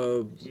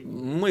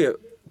мы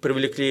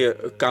привлекли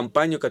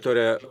компанию,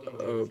 которая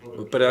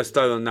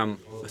предоставила нам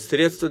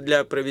средства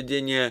для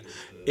проведения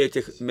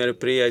этих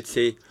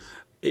мероприятий.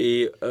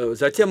 И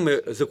затем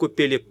мы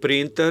закупили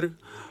принтер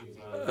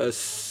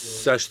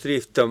со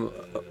шрифтом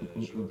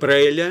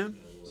Брейля.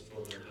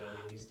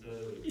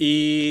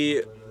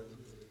 И,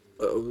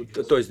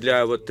 то есть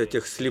для вот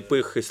этих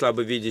слепых и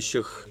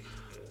слабовидящих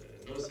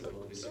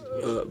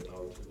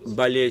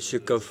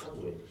болельщиков.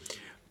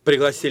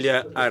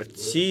 Пригласили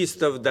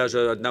артистов,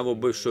 даже одного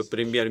бывшего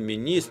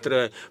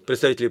премьер-министра,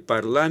 представителей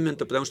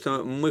парламента, потому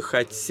что мы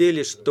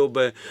хотели,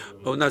 чтобы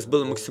у нас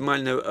было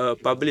максимально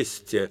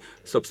поблизости.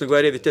 Собственно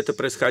говоря, ведь это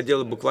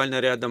происходило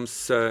буквально рядом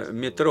с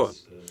метро.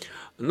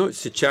 Но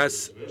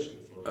сейчас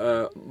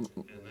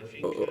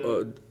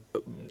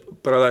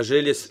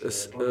проложили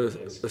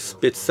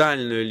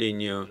специальную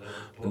линию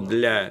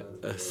для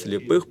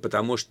слепых,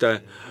 потому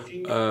что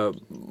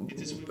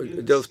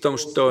дело в том,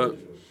 что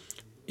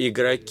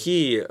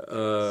игроки,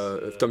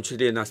 в том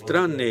числе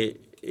иностранные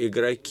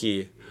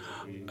игроки,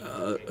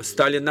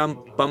 стали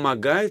нам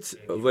помогать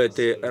в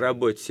этой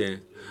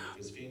работе.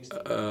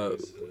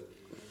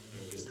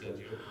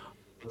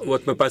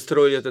 Вот мы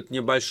построили этот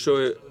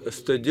небольшой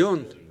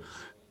стадион,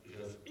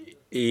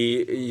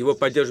 и его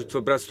поддерживают в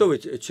образцовой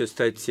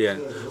частоте.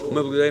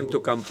 Мы благодарим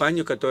ту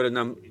компанию, которая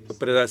нам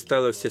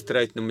предоставила все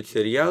строительные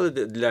материалы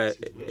для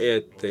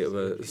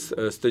этого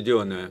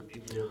стадиона.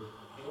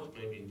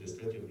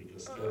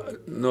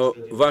 Но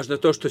важно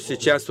то, что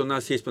сейчас у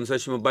нас есть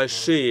по-настоящему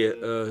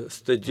большие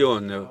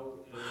стадионы.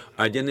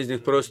 Один из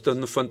них просто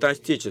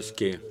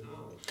фантастический.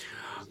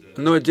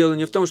 Но дело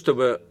не в том,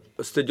 чтобы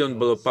стадион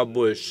было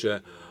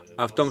побольше,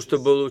 а в том,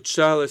 чтобы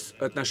улучшалось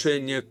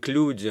отношение к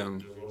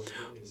людям.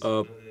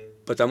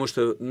 Потому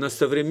что на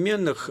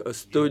современных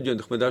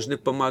стадионах мы должны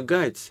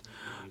помогать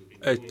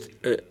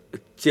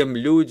тем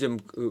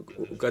людям,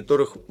 у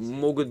которых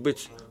могут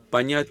быть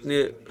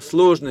понятны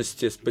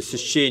сложности с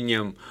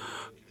посещением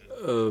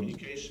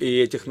и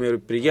этих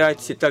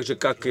мероприятий, так же,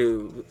 как и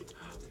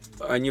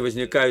они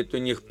возникают у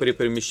них при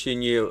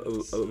перемещении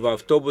в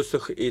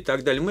автобусах и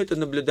так далее. Мы это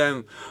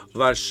наблюдаем в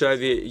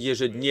Варшаве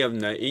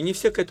ежедневно, и не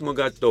все к этому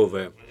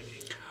готовы.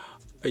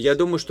 Я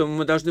думаю, что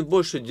мы должны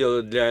больше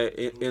делать для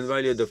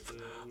инвалидов,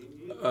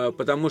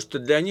 потому что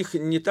для них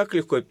не так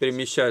легко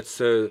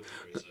перемещаться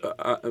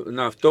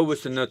на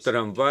автобусе, на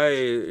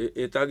трамвае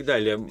и так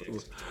далее.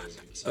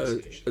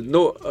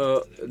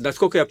 Но,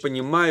 насколько я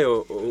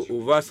понимаю, у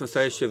вас в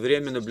настоящее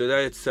время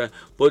наблюдается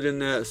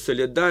подлинная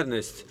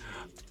солидарность,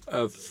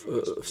 в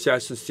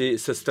частности,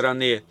 со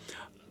стороны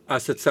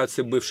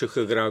Ассоциации бывших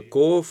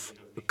игроков,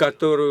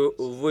 которую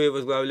вы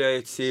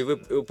возглавляете, и вы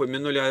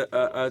упомянули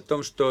о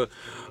том, что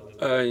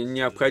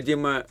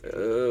необходимо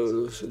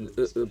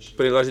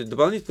приложить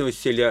дополнительные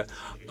усилия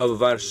в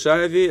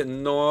Варшаве,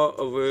 но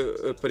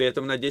вы при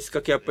этом надеетесь,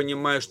 как я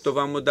понимаю, что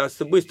вам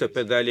удастся быстро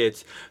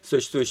преодолеть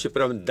существующие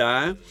проблемы.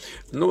 Да,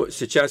 ну,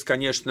 сейчас,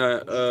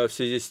 конечно, в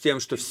связи с тем,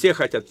 что все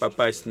хотят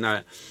попасть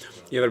на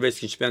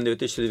Европейский чемпионат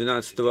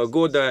 2012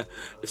 года,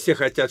 все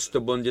хотят,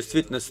 чтобы он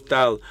действительно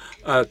стал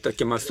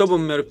таким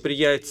особым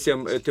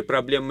мероприятием. Эти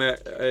проблемы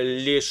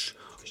лишь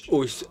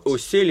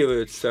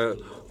усиливаются.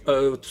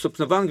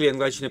 Собственно, в Англии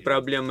англоязычные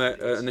проблемы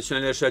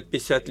начинали решать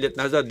 50 лет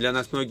назад. Для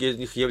нас многие из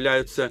них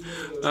являются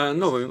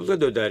новыми.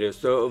 Благодарю, Дариус.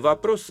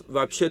 Вопрос,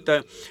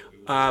 вообще-то,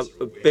 о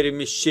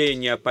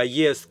перемещении, о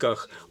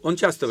поездках, он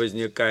часто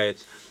возникает.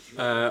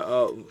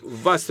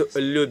 Вас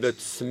любят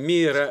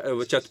СМИ,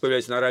 вы часто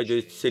появляетесь на радио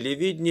и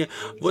телевидении.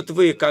 Вот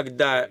вы,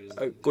 когда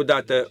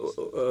куда-то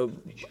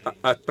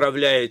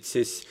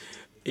отправляетесь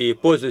и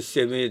пользуетесь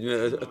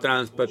видами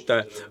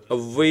транспорта,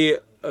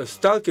 вы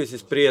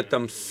сталкиваетесь при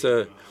этом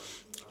с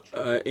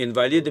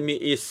инвалидами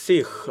и с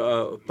их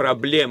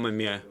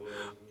проблемами.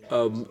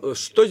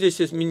 Что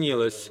здесь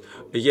изменилось?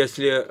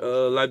 Если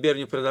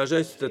лоббирование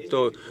продолжается,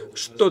 то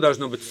что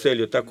должно быть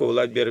целью такого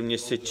лоббирования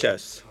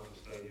сейчас?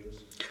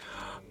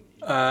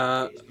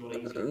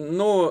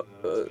 Ну,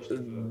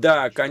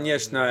 да,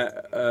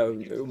 конечно,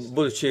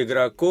 будучи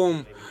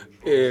игроком,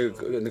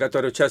 на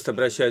который часто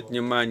обращают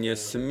внимание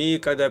СМИ,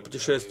 когда я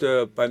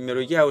путешествую по миру,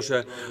 я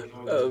уже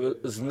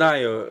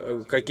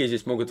знаю, какие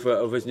здесь могут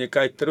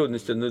возникать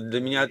трудности, но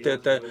для меня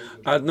это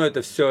одно,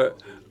 это все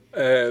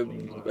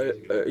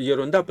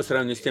ерунда по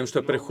сравнению с тем,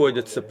 что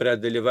приходится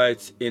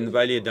преодолевать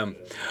инвалидам.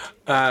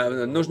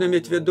 Нужно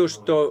иметь в виду,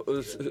 что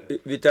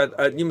ведь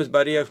одним из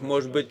барьеров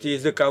может быть и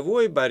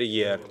языковой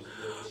барьер.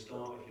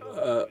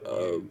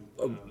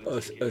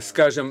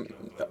 Скажем,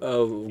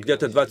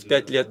 где-то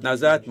 25 лет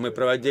назад мы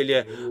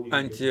проводили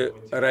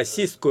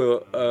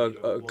антироссийскую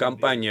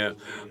кампанию,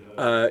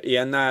 и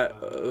она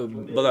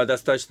была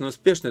достаточно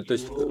успешной. То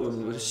есть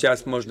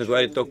сейчас можно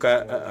говорить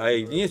только о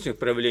единичных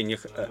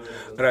проявлениях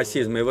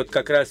расизма. И вот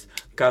как раз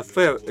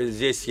кафе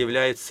здесь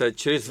является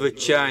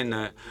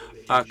чрезвычайно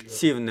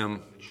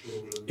активным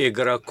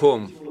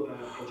игроком,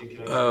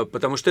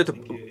 потому что это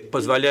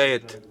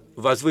позволяет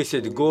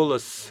возвысить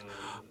голос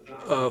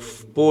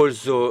в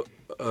пользу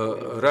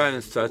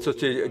равенства,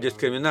 отсутствия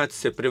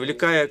дискриминации,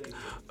 привлекая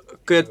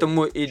к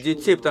этому и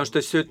детей, потому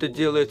что все это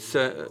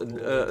делается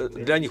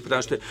для них,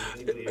 потому что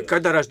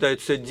когда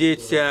рождаются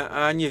дети,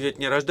 они ведь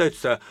не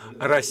рождаются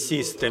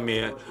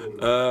расистами,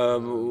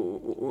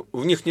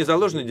 в них не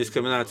заложена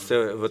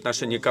дискриминация в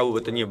отношении кого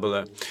бы то ни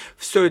было.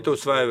 Все это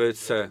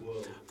усваивается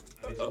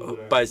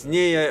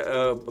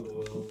позднее,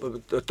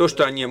 то,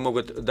 что они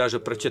могут даже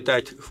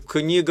прочитать в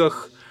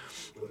книгах,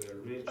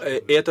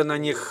 это на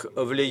них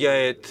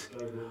влияет.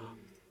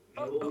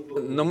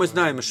 Но мы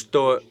знаем,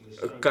 что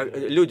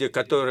люди,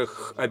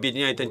 которых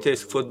объединяет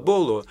интерес к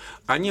футболу,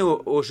 они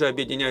уже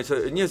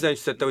объединяются не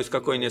зависит от того, из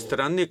какой они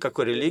страны,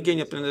 какой религии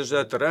они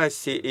принадлежат,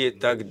 расе и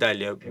так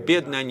далее.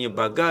 Бедные они,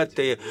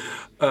 богатые,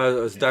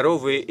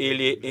 здоровые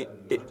или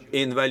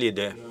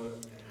инвалиды.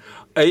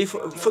 И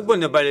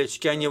футбольные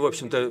болельщики, они, в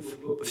общем-то,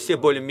 все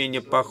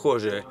более-менее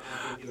похожи.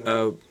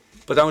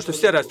 Потому что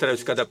все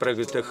расстраиваются, когда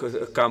проигрывает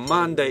их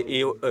команда,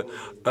 и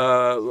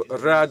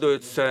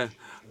радуются,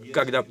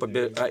 когда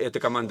эта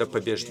команда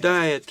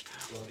побеждает.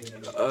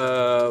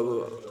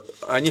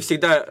 Они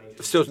всегда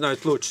все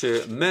знают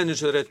лучше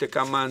менеджеры этой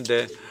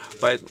команды.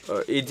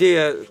 Поэтому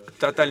идея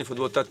тотальный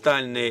футбол,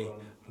 тотальный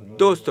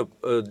доступ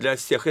для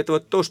всех – это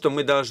вот то, что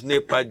мы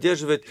должны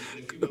поддерживать,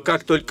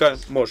 как только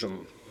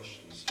можем.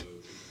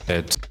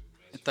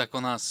 Итак,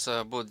 у нас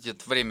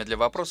будет время для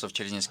вопросов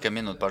через несколько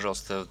минут.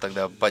 Пожалуйста,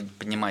 тогда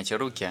поднимайте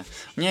руки.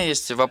 У меня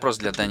есть вопрос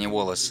для Дани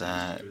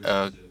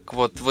Уоллеса.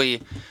 Вот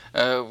вы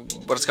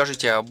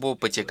расскажите об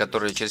опыте,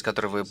 через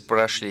который вы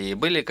прошли.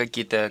 Были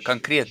какие-то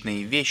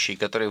конкретные вещи,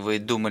 которые вы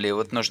думали,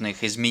 вот нужно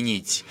их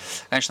изменить?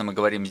 Конечно, мы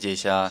говорим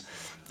здесь о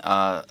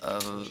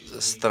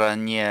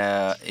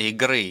стороне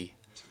игры.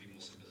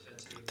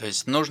 То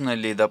есть нужно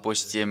ли,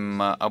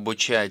 допустим,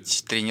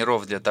 обучать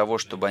тренеров для того,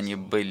 чтобы они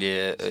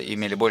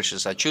имели больше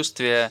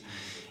сочувствия,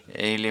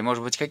 или,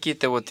 может быть,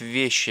 какие-то вот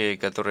вещи,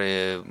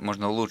 которые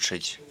можно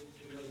улучшить?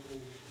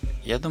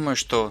 Я думаю,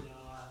 что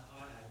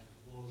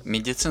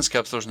медицинское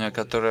обслуживание,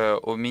 которое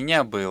у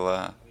меня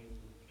было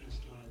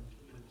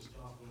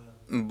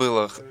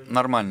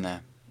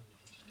нормальное.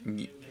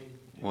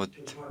 Вот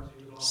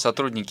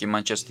сотрудники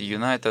Манчестер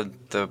Юнайтед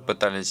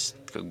пытались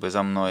как бы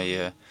за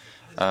мной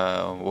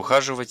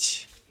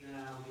ухаживать,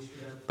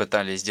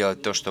 пытались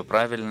сделать то, что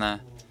правильно.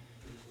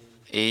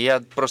 И я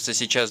просто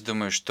сейчас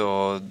думаю,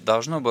 что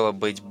должно было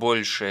быть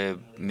больше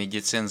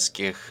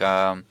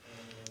медицинского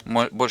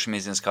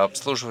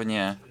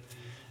обслуживания,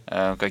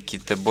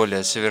 какие-то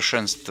более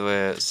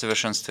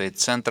совершенные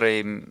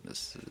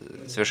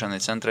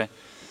центры.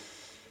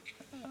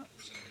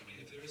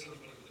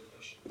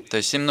 То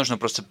есть им нужно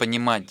просто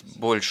понимать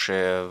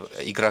больше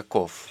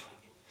игроков.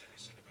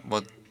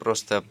 Вот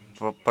просто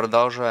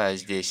продолжая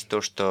здесь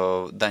то,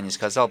 что Дани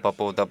сказал по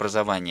поводу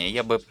образования,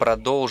 я бы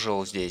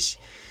продолжил здесь,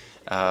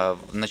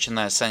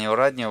 начиная с самого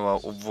раннего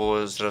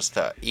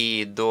возраста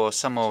и до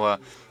самого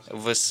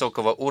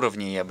высокого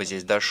уровня я бы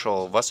здесь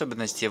дошел. В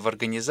особенности в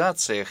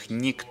организациях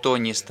никто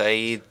не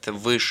стоит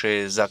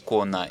выше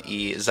закона.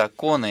 И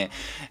законы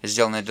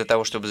сделаны для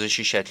того, чтобы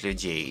защищать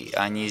людей.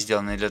 Они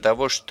сделаны для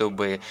того,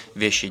 чтобы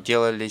вещи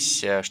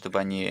делались, чтобы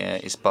они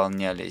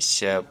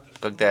исполнялись.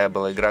 Когда я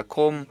был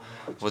игроком,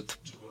 вот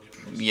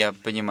я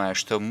понимаю,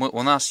 что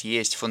у нас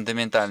есть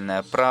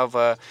фундаментальное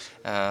право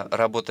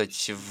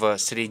работать в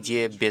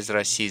среде без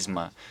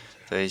расизма.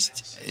 То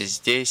есть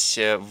здесь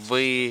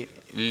вы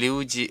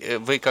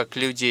как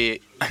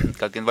люди,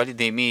 как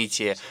инвалиды,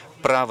 имеете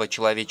право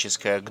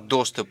человеческое к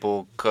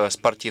доступу к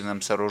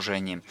спортивным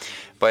сооружениям.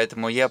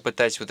 Поэтому я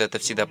пытаюсь вот это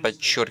всегда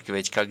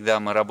подчеркивать, когда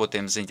мы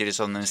работаем с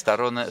заинтересованными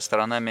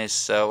сторонами,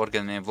 с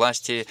органами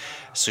власти.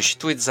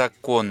 Существует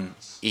закон,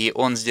 и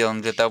он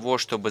сделан для того,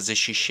 чтобы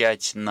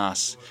защищать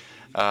нас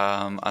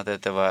от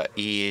этого.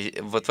 И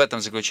вот в этом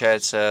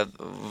выключаются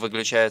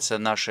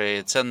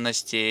наши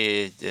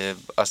ценности,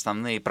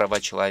 основные права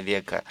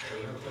человека.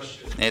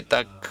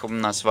 Итак, у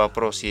нас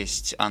вопрос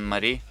есть.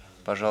 Анн-Мари,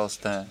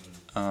 пожалуйста,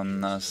 у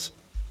нас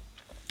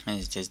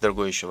здесь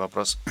другой еще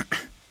вопрос.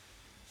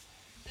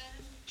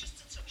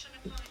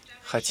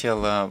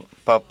 Хотела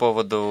по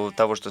поводу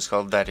того, что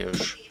сказал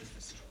Дариуш.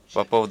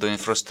 По поводу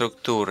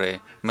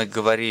инфраструктуры. Мы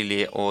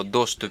говорили о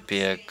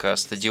доступе к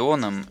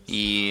стадионам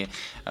и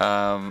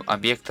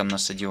объектам на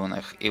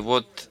стадионах. И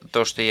вот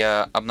то, что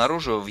я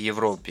обнаружил в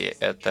Европе,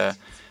 это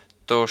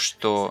то,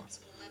 что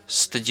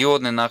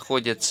стадионы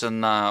находятся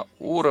на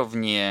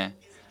уровне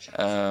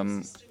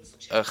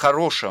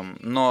хорошем,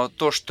 но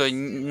то, что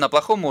на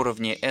плохом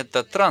уровне,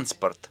 это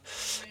транспорт,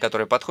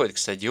 который подходит к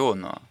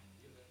стадиону.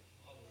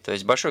 То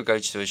есть большое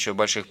количество еще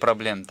больших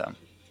проблем там.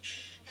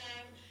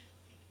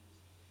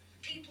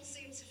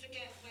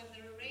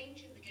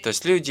 То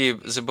есть люди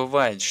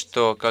забывают,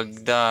 что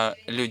когда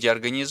люди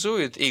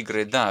организуют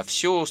игры, да,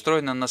 все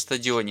устроено на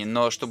стадионе,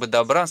 но чтобы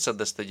добраться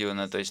до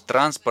стадиона, то есть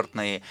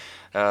транспортные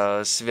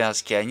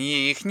связки,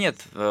 их нет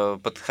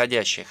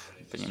подходящих,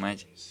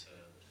 понимаете?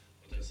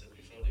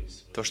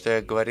 То, что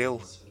я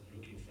говорил,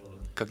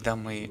 когда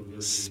мы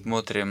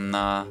смотрим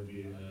на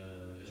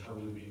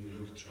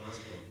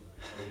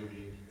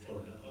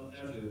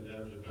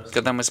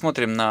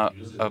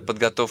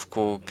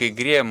подготовку к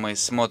игре, мы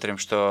смотрим,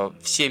 что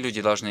все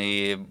люди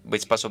должны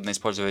быть способны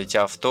использовать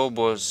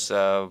автобус,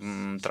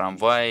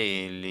 трамвай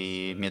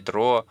или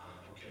метро.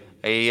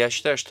 И я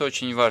считаю, что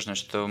очень важно,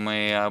 что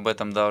мы об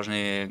этом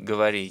должны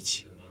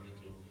говорить.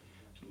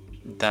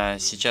 Да,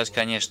 сейчас,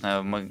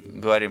 конечно, мы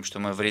говорим, что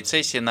мы в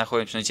рецессии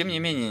находимся, но тем не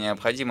менее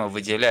необходимо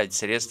выделять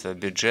средства,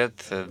 бюджет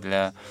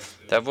для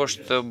того,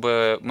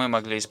 чтобы мы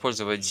могли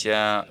использовать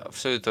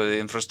всю эту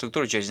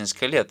инфраструктуру через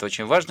несколько лет.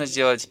 Очень важно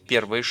сделать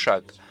первый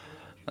шаг.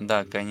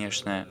 Да,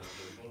 конечно.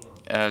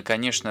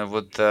 Конечно,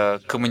 вот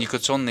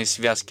коммуникационные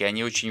связки,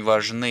 они очень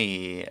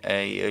важны.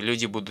 И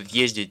люди будут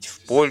ездить в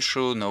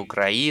Польшу, на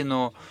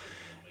Украину.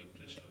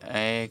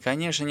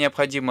 Конечно,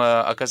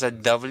 необходимо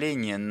оказать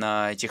давление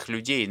на этих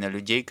людей, на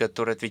людей,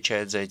 которые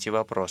отвечают за эти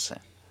вопросы.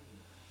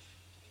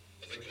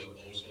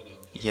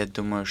 Я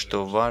думаю,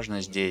 что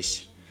важно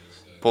здесь,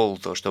 Пол,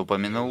 то, что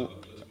упомянул,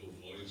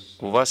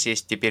 у вас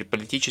есть теперь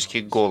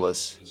политический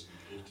голос.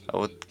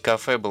 Вот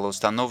кафе было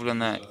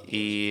установлено,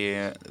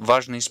 и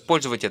важно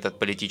использовать этот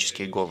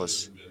политический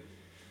голос.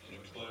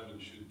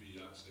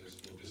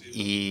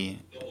 И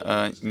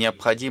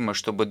необходимо,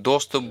 чтобы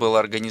доступ был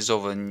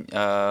организован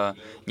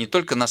не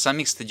только на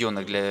самих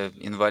стадионах для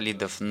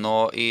инвалидов,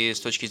 но и с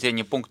точки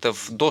зрения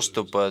пунктов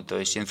доступа, то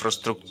есть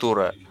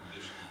инфраструктура.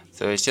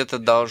 То есть это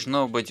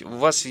должно быть... У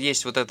вас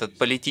есть вот этот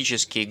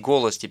политический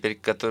голос теперь,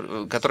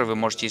 который вы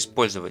можете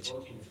использовать.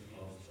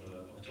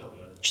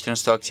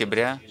 14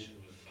 октября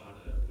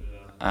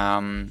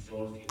ам,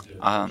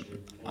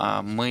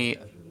 а, мы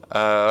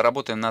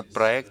работаем над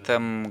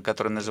проектом,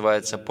 который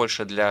называется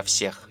 «Польша для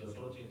всех».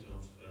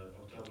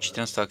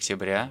 14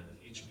 октября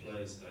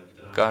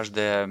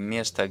каждое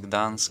место,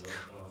 Гданск,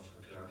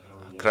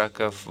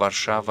 Краков,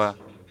 Варшава,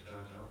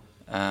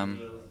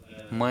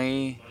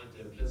 мы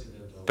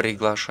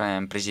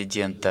приглашаем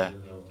президента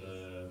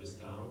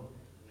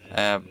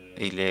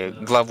или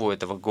главу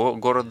этого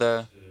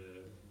города,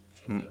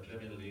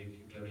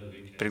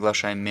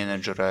 приглашаем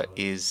менеджера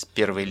из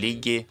первой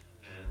лиги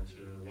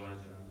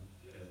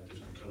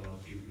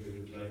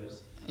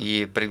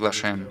и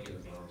приглашаем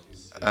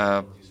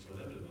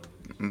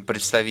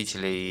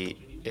представителей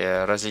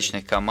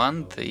различных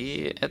команд,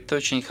 и это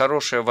очень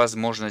хорошая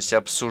возможность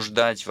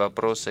обсуждать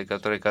вопросы,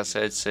 которые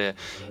касаются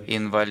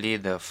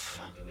инвалидов.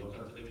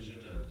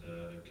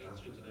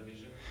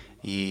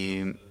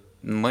 И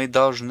мы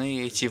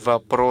должны эти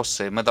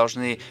вопросы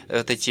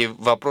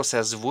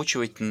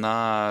озвучивать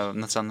на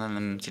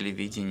национальном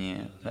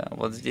телевидении. Да,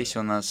 вот здесь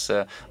у нас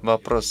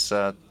вопрос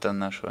от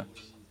нашего.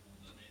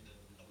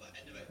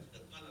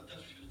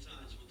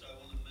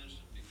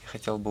 Я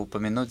хотел бы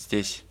упомянуть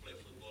здесь.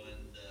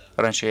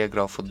 Раньше я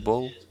играл в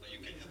футбол,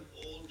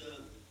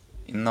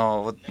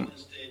 но вот,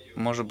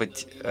 может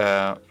быть,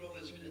 то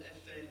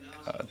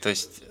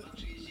есть,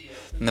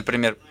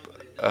 например,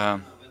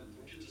 то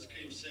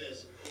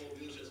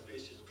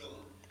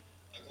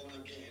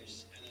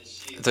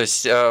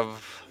есть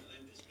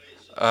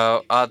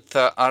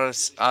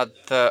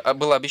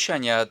было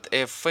обещание от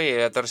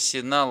FA, от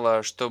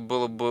Арсенала, что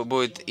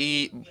будет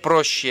и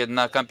проще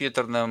на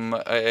компьютерном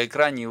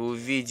экране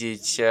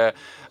увидеть,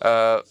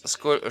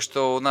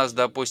 что у нас,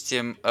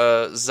 допустим,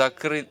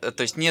 закрыто,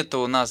 то есть нет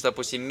у нас,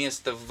 допустим,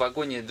 места в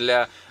вагоне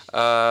для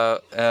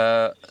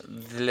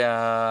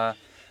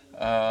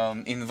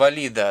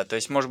инвалида. То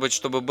есть, может быть,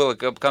 чтобы был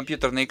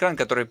компьютерный экран,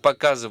 который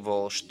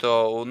показывал,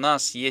 что у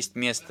нас есть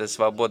место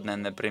свободное,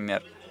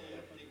 например.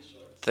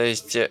 То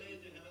есть,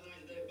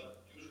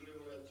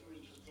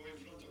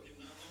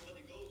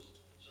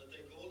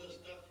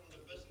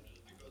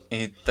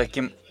 и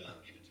таким...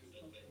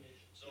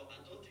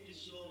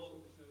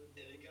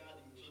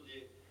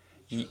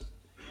 и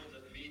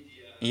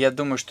Я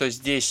думаю, что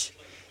здесь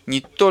не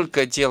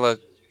только дело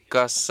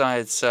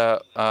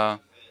касается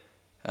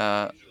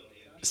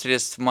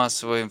средств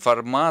массовой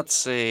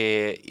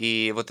информации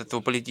и вот этого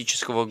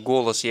политического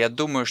голоса. Я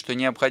думаю, что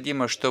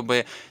необходимо,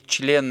 чтобы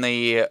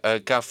члены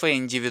кафе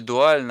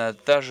индивидуально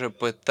даже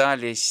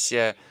пытались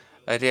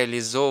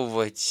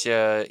реализовывать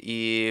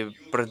и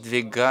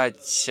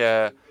продвигать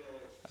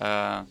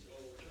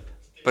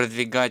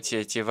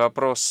эти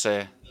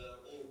вопросы.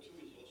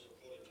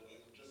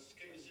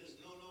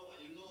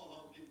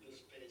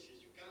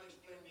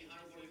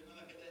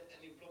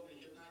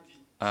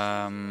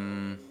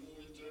 Ам,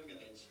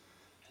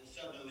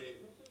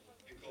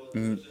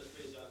 н-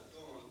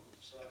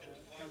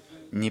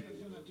 не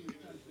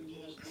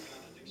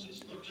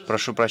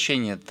прошу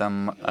прощения,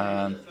 там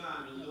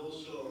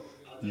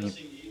не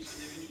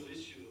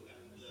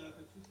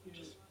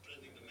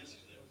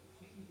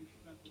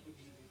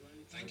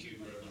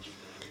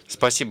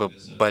Спасибо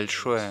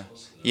большое.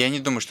 Я не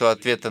думаю, что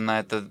ответа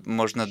на это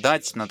можно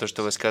дать, на то,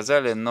 что вы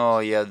сказали,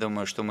 но я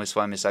думаю, что мы с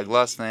вами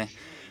согласны.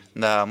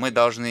 Да, мы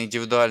должны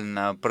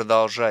индивидуально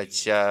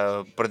продолжать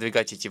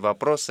продвигать эти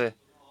вопросы.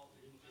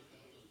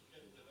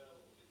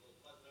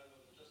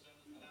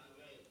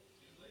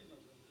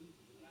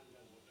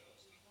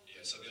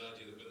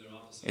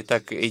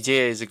 Итак,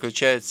 идея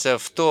заключается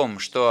в том,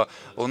 что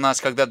у нас,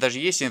 когда даже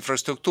есть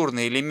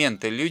инфраструктурные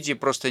элементы, люди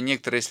просто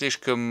некоторые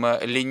слишком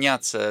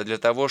ленятся для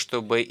того,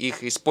 чтобы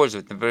их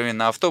использовать. Например,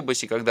 на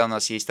автобусе, когда у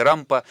нас есть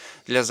рампа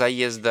для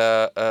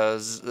заезда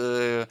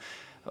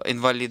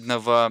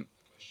инвалидного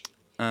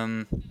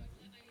эм,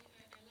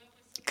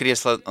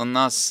 кресла, у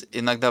нас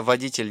иногда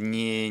водитель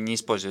не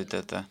использует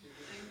это.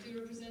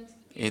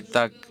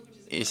 Итак,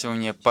 если вы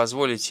мне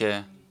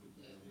позволите,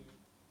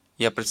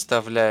 я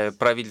представляю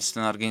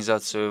правительственную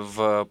организацию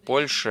в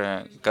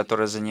Польше,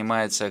 которая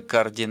занимается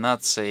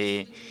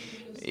координацией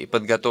и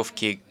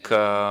подготовки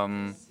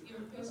к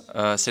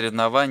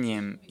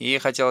соревнованиям. И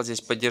хотел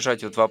здесь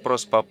поддержать вот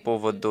вопрос по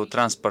поводу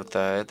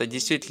транспорта. Это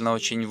действительно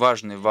очень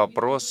важный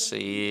вопрос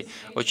и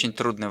очень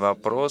трудный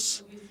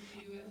вопрос.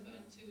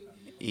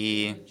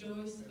 И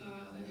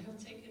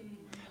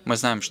мы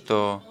знаем,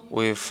 что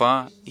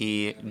УЕФА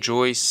и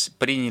Джойс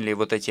приняли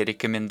вот эти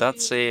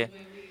рекомендации,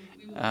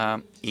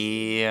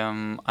 и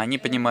они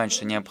понимают,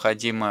 что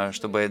необходимо,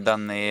 чтобы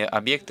данные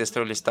объекты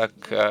строились так,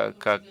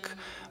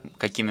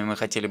 какими мы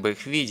хотели бы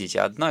их видеть.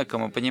 Однако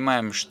мы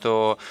понимаем,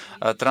 что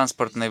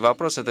транспортный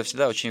вопрос — это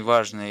всегда очень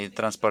важный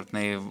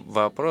транспортный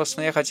вопрос.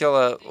 Но я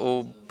хотела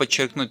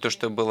подчеркнуть то,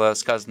 что было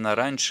сказано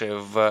раньше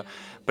в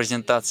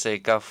презентации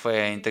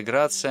 «Кафе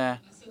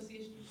Интеграция»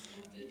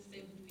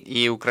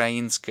 и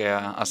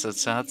Украинская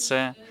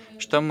ассоциация.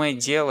 Что мы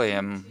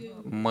делаем?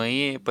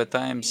 Мы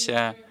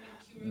пытаемся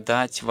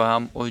дать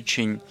вам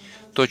очень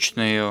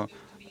точную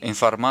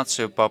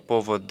информацию по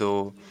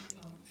поводу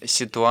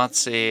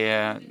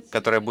ситуации,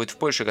 которая будет в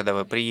Польше, когда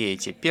вы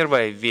приедете.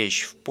 Первая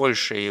вещь в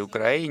Польше и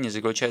Украине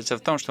заключается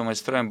в том, что мы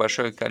строим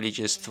большое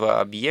количество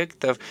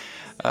объектов,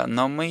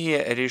 но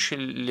мы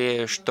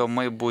решили, что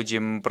мы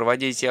будем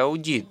проводить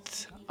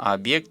аудит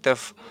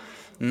объектов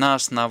на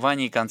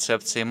основании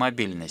концепции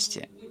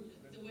мобильности.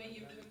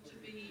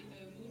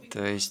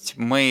 То есть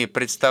мы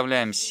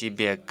представляем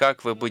себе,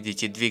 как вы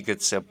будете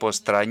двигаться по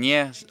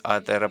стране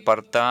от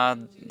аэропорта,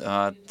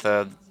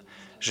 от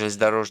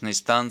железнодорожной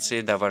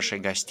станции до вашей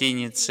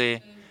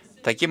гостиницы.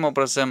 Таким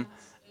образом,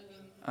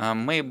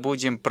 мы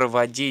будем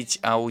проводить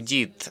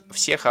аудит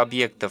всех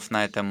объектов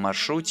на этом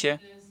маршруте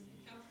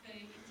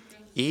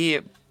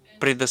и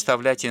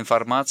предоставлять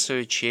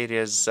информацию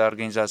через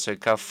организацию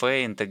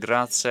 «Кафе»,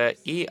 «Интеграция»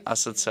 и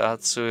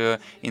Ассоциацию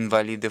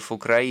инвалидов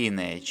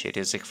Украины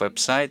через их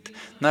веб-сайт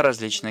на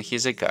различных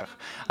языках.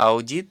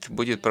 Аудит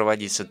будет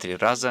проводиться 3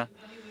 раза.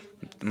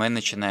 Мы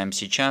начинаем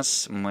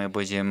сейчас, мы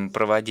будем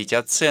проводить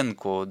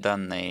оценку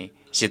данной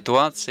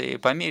ситуации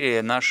по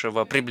мере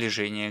нашего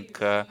приближения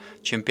к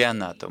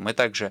чемпионату. Мы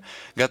также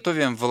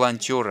готовим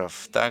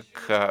волонтеров так,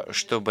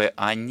 чтобы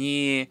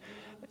они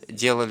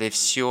делали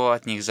все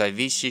от них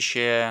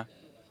зависящее,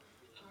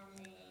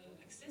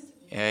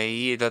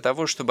 и для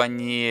того, чтобы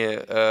они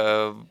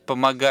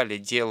помогали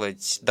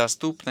делать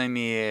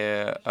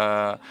доступными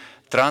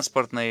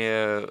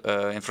транспортные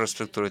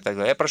инфраструктуры и так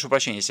далее. Я прошу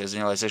прощения, если я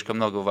заняла слишком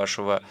много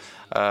вашего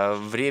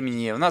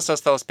времени. У нас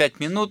осталось 5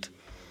 минут.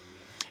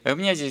 У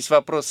меня здесь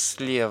вопрос с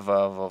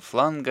левого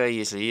фланга.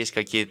 Если есть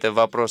какие-то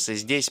вопросы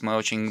здесь, мы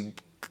очень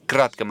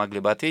кратко могли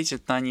бы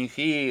ответить на них,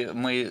 и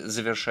мы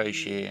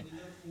завершающие.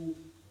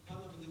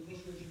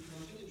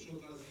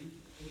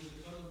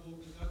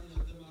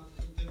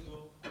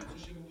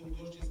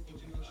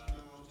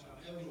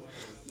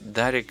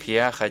 Дарик,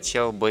 я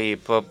хотел бы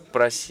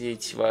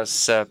попросить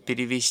вас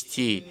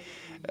перевести,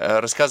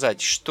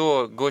 рассказать,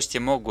 что гости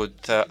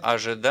могут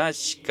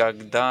ожидать,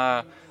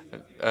 когда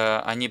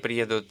они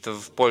приедут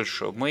в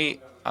Польшу. Мы,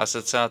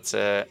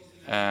 ассоциация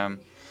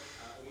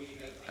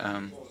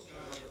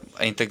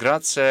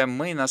интеграция,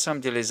 мы на самом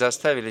деле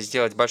заставили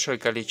сделать большое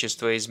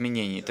количество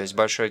изменений, то есть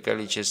большое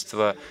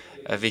количество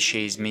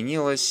вещей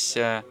изменилось.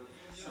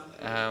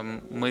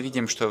 Мы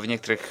видим, что в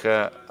некоторых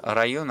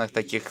районах,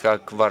 таких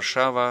как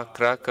Варшава,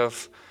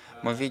 Краков,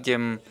 мы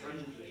видим,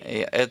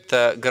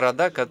 это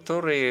города,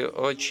 которые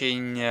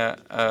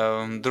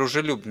очень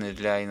дружелюбны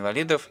для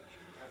инвалидов.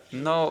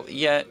 Но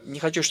я не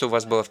хочу, чтобы у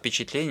вас было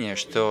впечатление,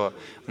 что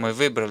мы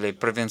выбрали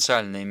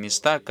провинциальные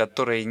места,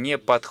 которые не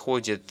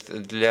подходят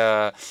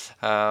для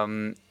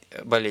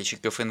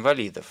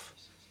болельщиков-инвалидов.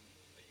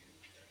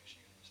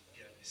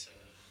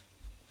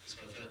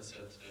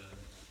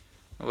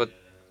 Вот,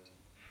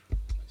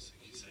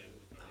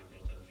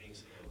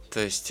 то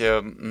есть,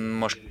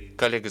 может,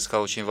 коллега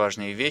сказал очень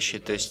важные вещи.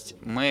 То есть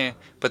мы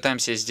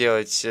пытаемся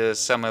сделать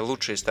самое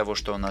лучшее из того,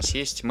 что у нас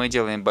есть. Мы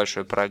делаем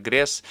большой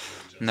прогресс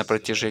на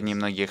протяжении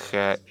многих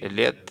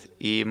лет,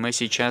 и мы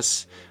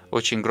сейчас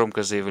очень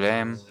громко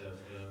заявляем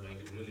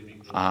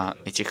о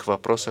этих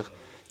вопросах.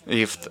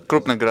 И в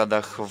крупных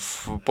городах,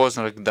 в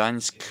Познер,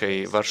 Гданьск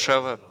и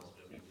Варшава,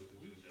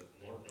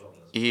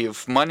 и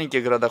в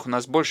маленьких городах у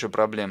нас больше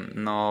проблем,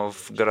 но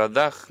в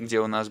городах,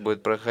 где у нас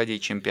будет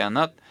проходить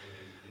чемпионат,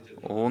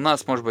 у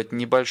нас, может быть,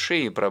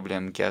 небольшие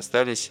проблемки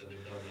остались,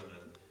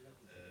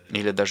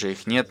 или даже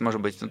их нет,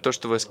 может быть. Но то,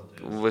 что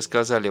вы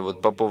сказали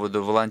вот по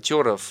поводу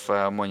волонтеров,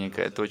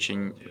 Моника, это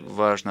очень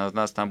важно. У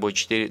нас там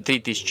будет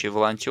 3000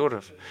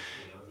 волонтеров,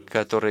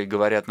 которые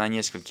говорят на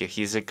нескольких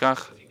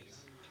языках.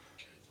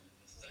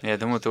 Я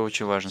думаю, это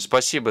очень важно.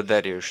 Спасибо,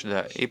 Дарьюш.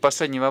 Да. И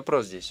последний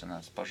вопрос здесь у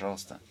нас,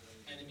 пожалуйста.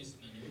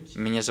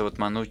 Меня зовут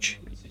Мануч.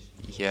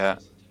 Я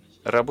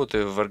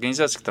работаю в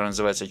организации, которая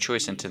называется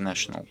Choice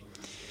International.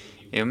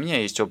 И у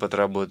меня есть опыт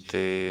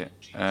работы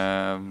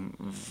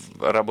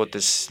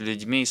с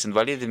людьми, с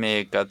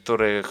инвалидами,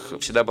 которых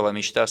всегда была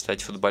мечта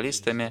стать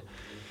футболистами.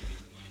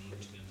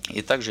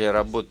 И также я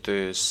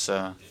работаю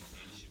с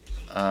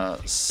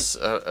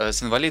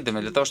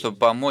инвалидами для того, чтобы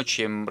помочь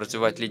им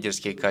развивать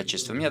лидерские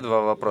качества. У меня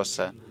два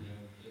вопроса.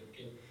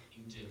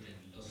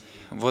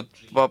 Вот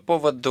по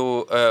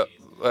поводу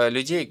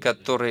людей,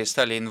 которые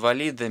стали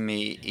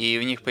инвалидами, и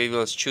у них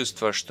появилось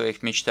чувство, что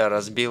их мечта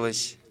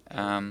разбилась,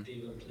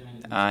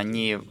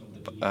 они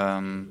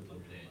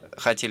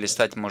хотели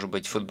стать, может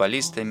быть,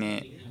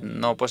 футболистами,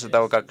 но после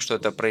того, как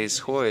что-то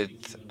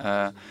происходит,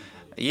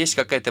 есть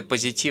какая-то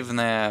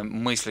позитивная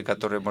мысль,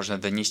 которую можно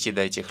донести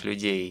до этих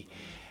людей.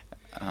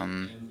 У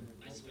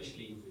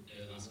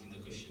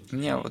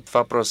меня вот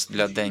вопрос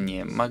для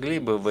Дэнни. Могли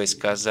бы вы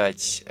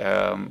сказать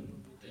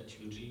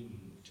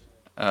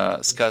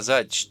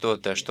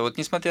что-то, что вот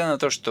несмотря на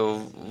то, что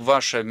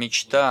ваша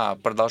мечта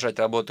продолжать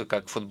работу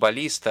как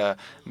футболиста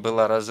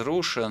была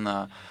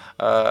разрушена,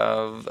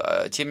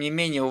 тем не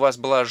менее у вас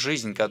была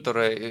жизнь,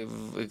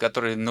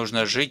 которой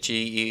нужно жить,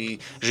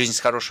 и жизнь с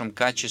хорошим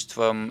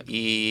качеством,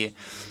 и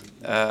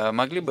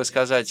могли бы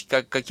сказать,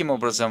 каким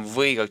образом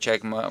вы, как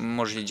человек,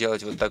 можете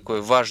делать вот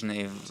такой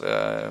важный,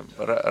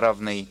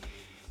 равный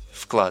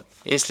вклад?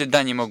 Если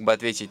Дани мог бы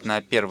ответить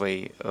на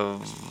первый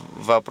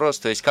вопрос,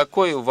 то есть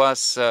какая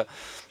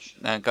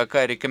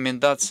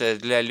рекомендация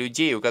для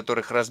людей, у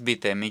которых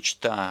разбитая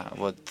мечта,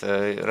 вот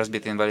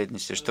разбитая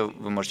инвалидность, что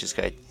вы можете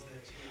сказать?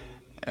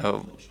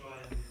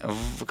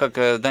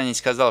 Как Дани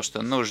сказал,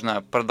 что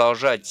нужно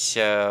продолжать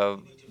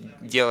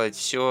делать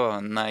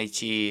все,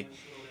 найти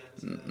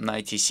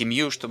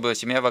семью, чтобы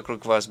семья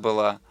вокруг вас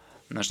была,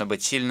 нужно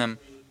быть сильным,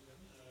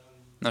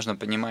 нужно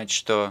понимать,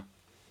 что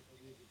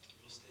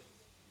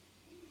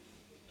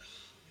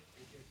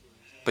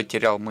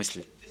потерял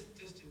мысль.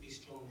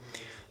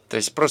 То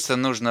есть просто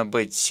нужно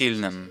быть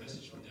сильным.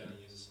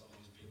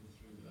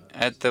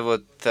 Это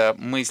вот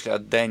мысль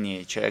от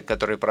Дани, человек,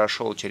 который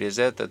прошел через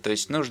это. То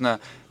есть нужно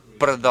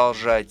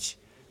продолжать.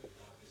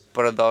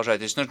 То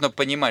есть нужно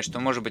понимать, что,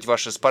 может быть,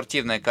 ваша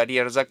спортивная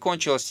карьера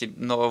закончилась,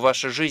 но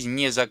ваша жизнь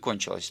не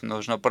закончилась.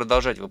 Нужно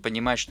продолжать. Вы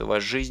понимаете, что у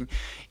вас жизнь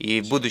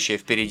и будущее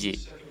впереди.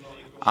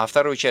 А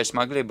вторую часть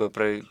могли бы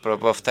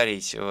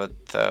повторить? Вот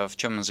в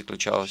чем она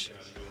заключалась?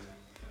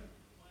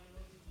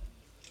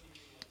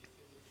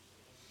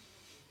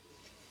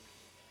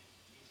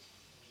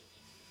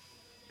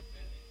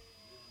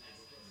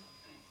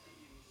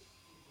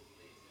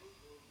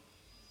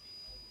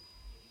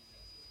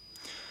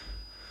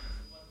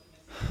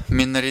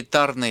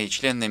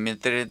 Члены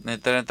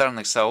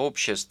миноритарных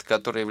сообществ,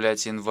 которые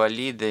являются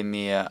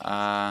инвалидами,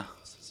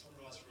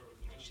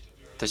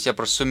 то есть я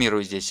просто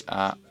суммирую здесь,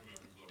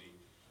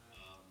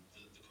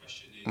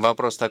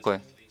 вопрос такой.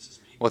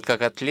 Вот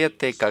как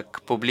атлеты,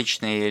 как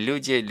публичные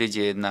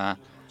люди на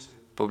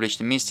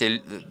публичном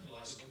месте,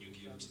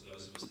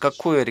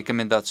 какую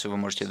рекомендацию вы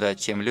можете дать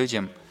тем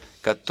людям,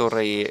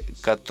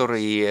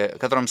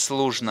 которым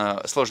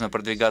сложно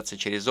продвигаться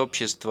через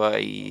общество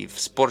и в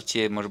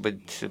спорте, может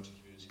быть,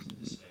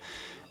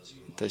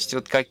 то есть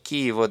вот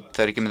какие вот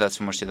рекомендации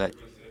вы можете дать?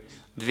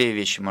 Две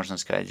вещи можно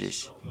сказать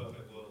здесь.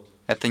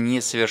 Это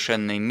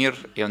несовершенный мир,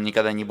 и он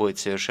никогда не будет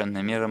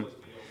совершенным миром.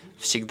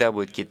 Всегда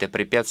будут какие-то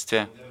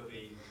препятствия.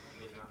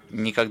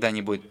 Никогда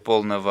не будет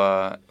полной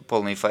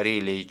эйфории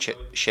или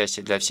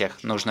счастья для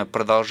всех. Нужно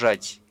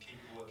продолжать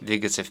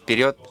двигаться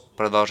вперед,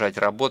 продолжать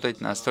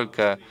работать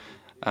настолько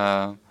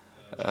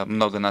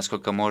много,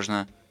 насколько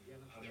можно.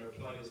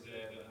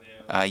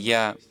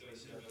 Я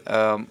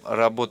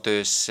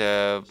работаю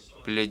с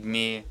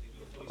людьми,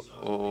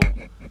 у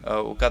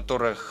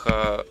которых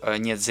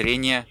нет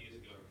зрения.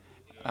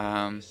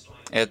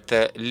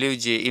 Это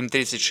люди, им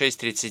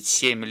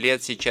 36-37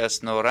 лет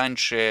сейчас, но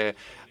раньше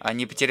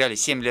они потеряли,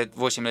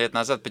 8 лет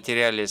назад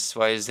потеряли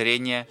свое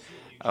зрение.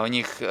 У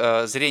них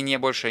зрения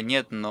больше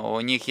нет, но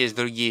у них есть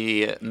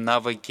другие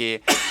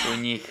навыки, у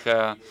них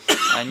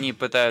Они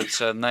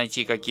пытаются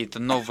найти какие-то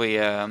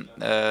новые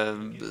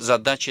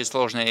задачи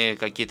сложные,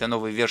 какие-то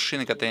новые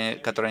вершины,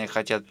 которые они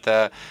хотят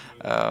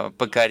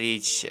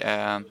покорить.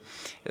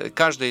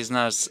 Каждый из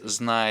нас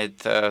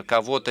знает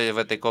кого-то в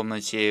этой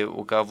комнате,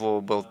 у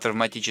кого был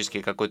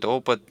травматический какой-то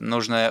опыт.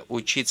 Нужно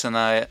учиться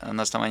на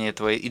основании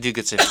этого и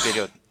двигаться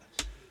вперед.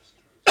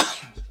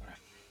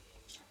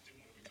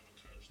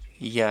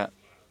 Я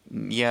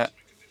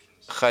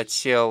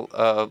хотел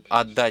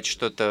отдать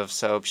что-то в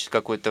сообщество,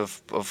 какой-то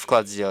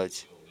вклад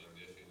сделать.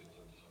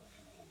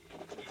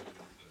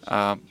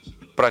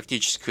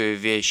 Практическую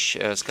вещь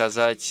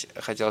сказать.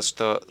 Хотел,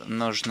 что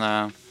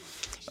нужно...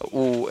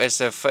 У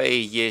СФА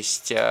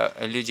есть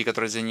люди,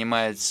 которые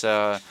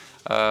занимаются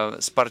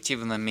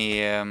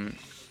спортивными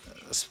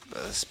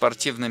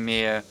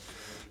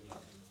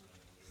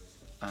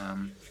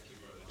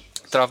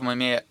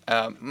травмами.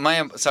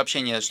 Мое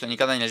сообщение, что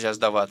никогда нельзя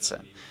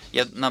сдаваться.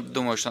 Я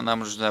думаю, что нам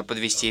нужно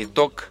подвести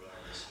итог.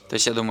 То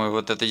есть, я думаю,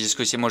 вот эта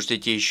дискуссия может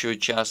идти еще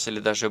час или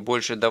даже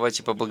больше.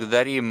 Давайте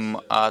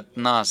поблагодарим от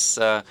нас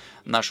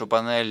нашу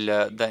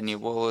панель Дани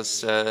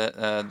Волос,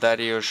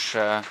 Дарьюш,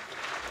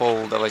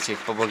 Пол. Давайте их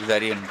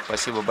поблагодарим.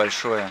 Спасибо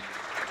большое.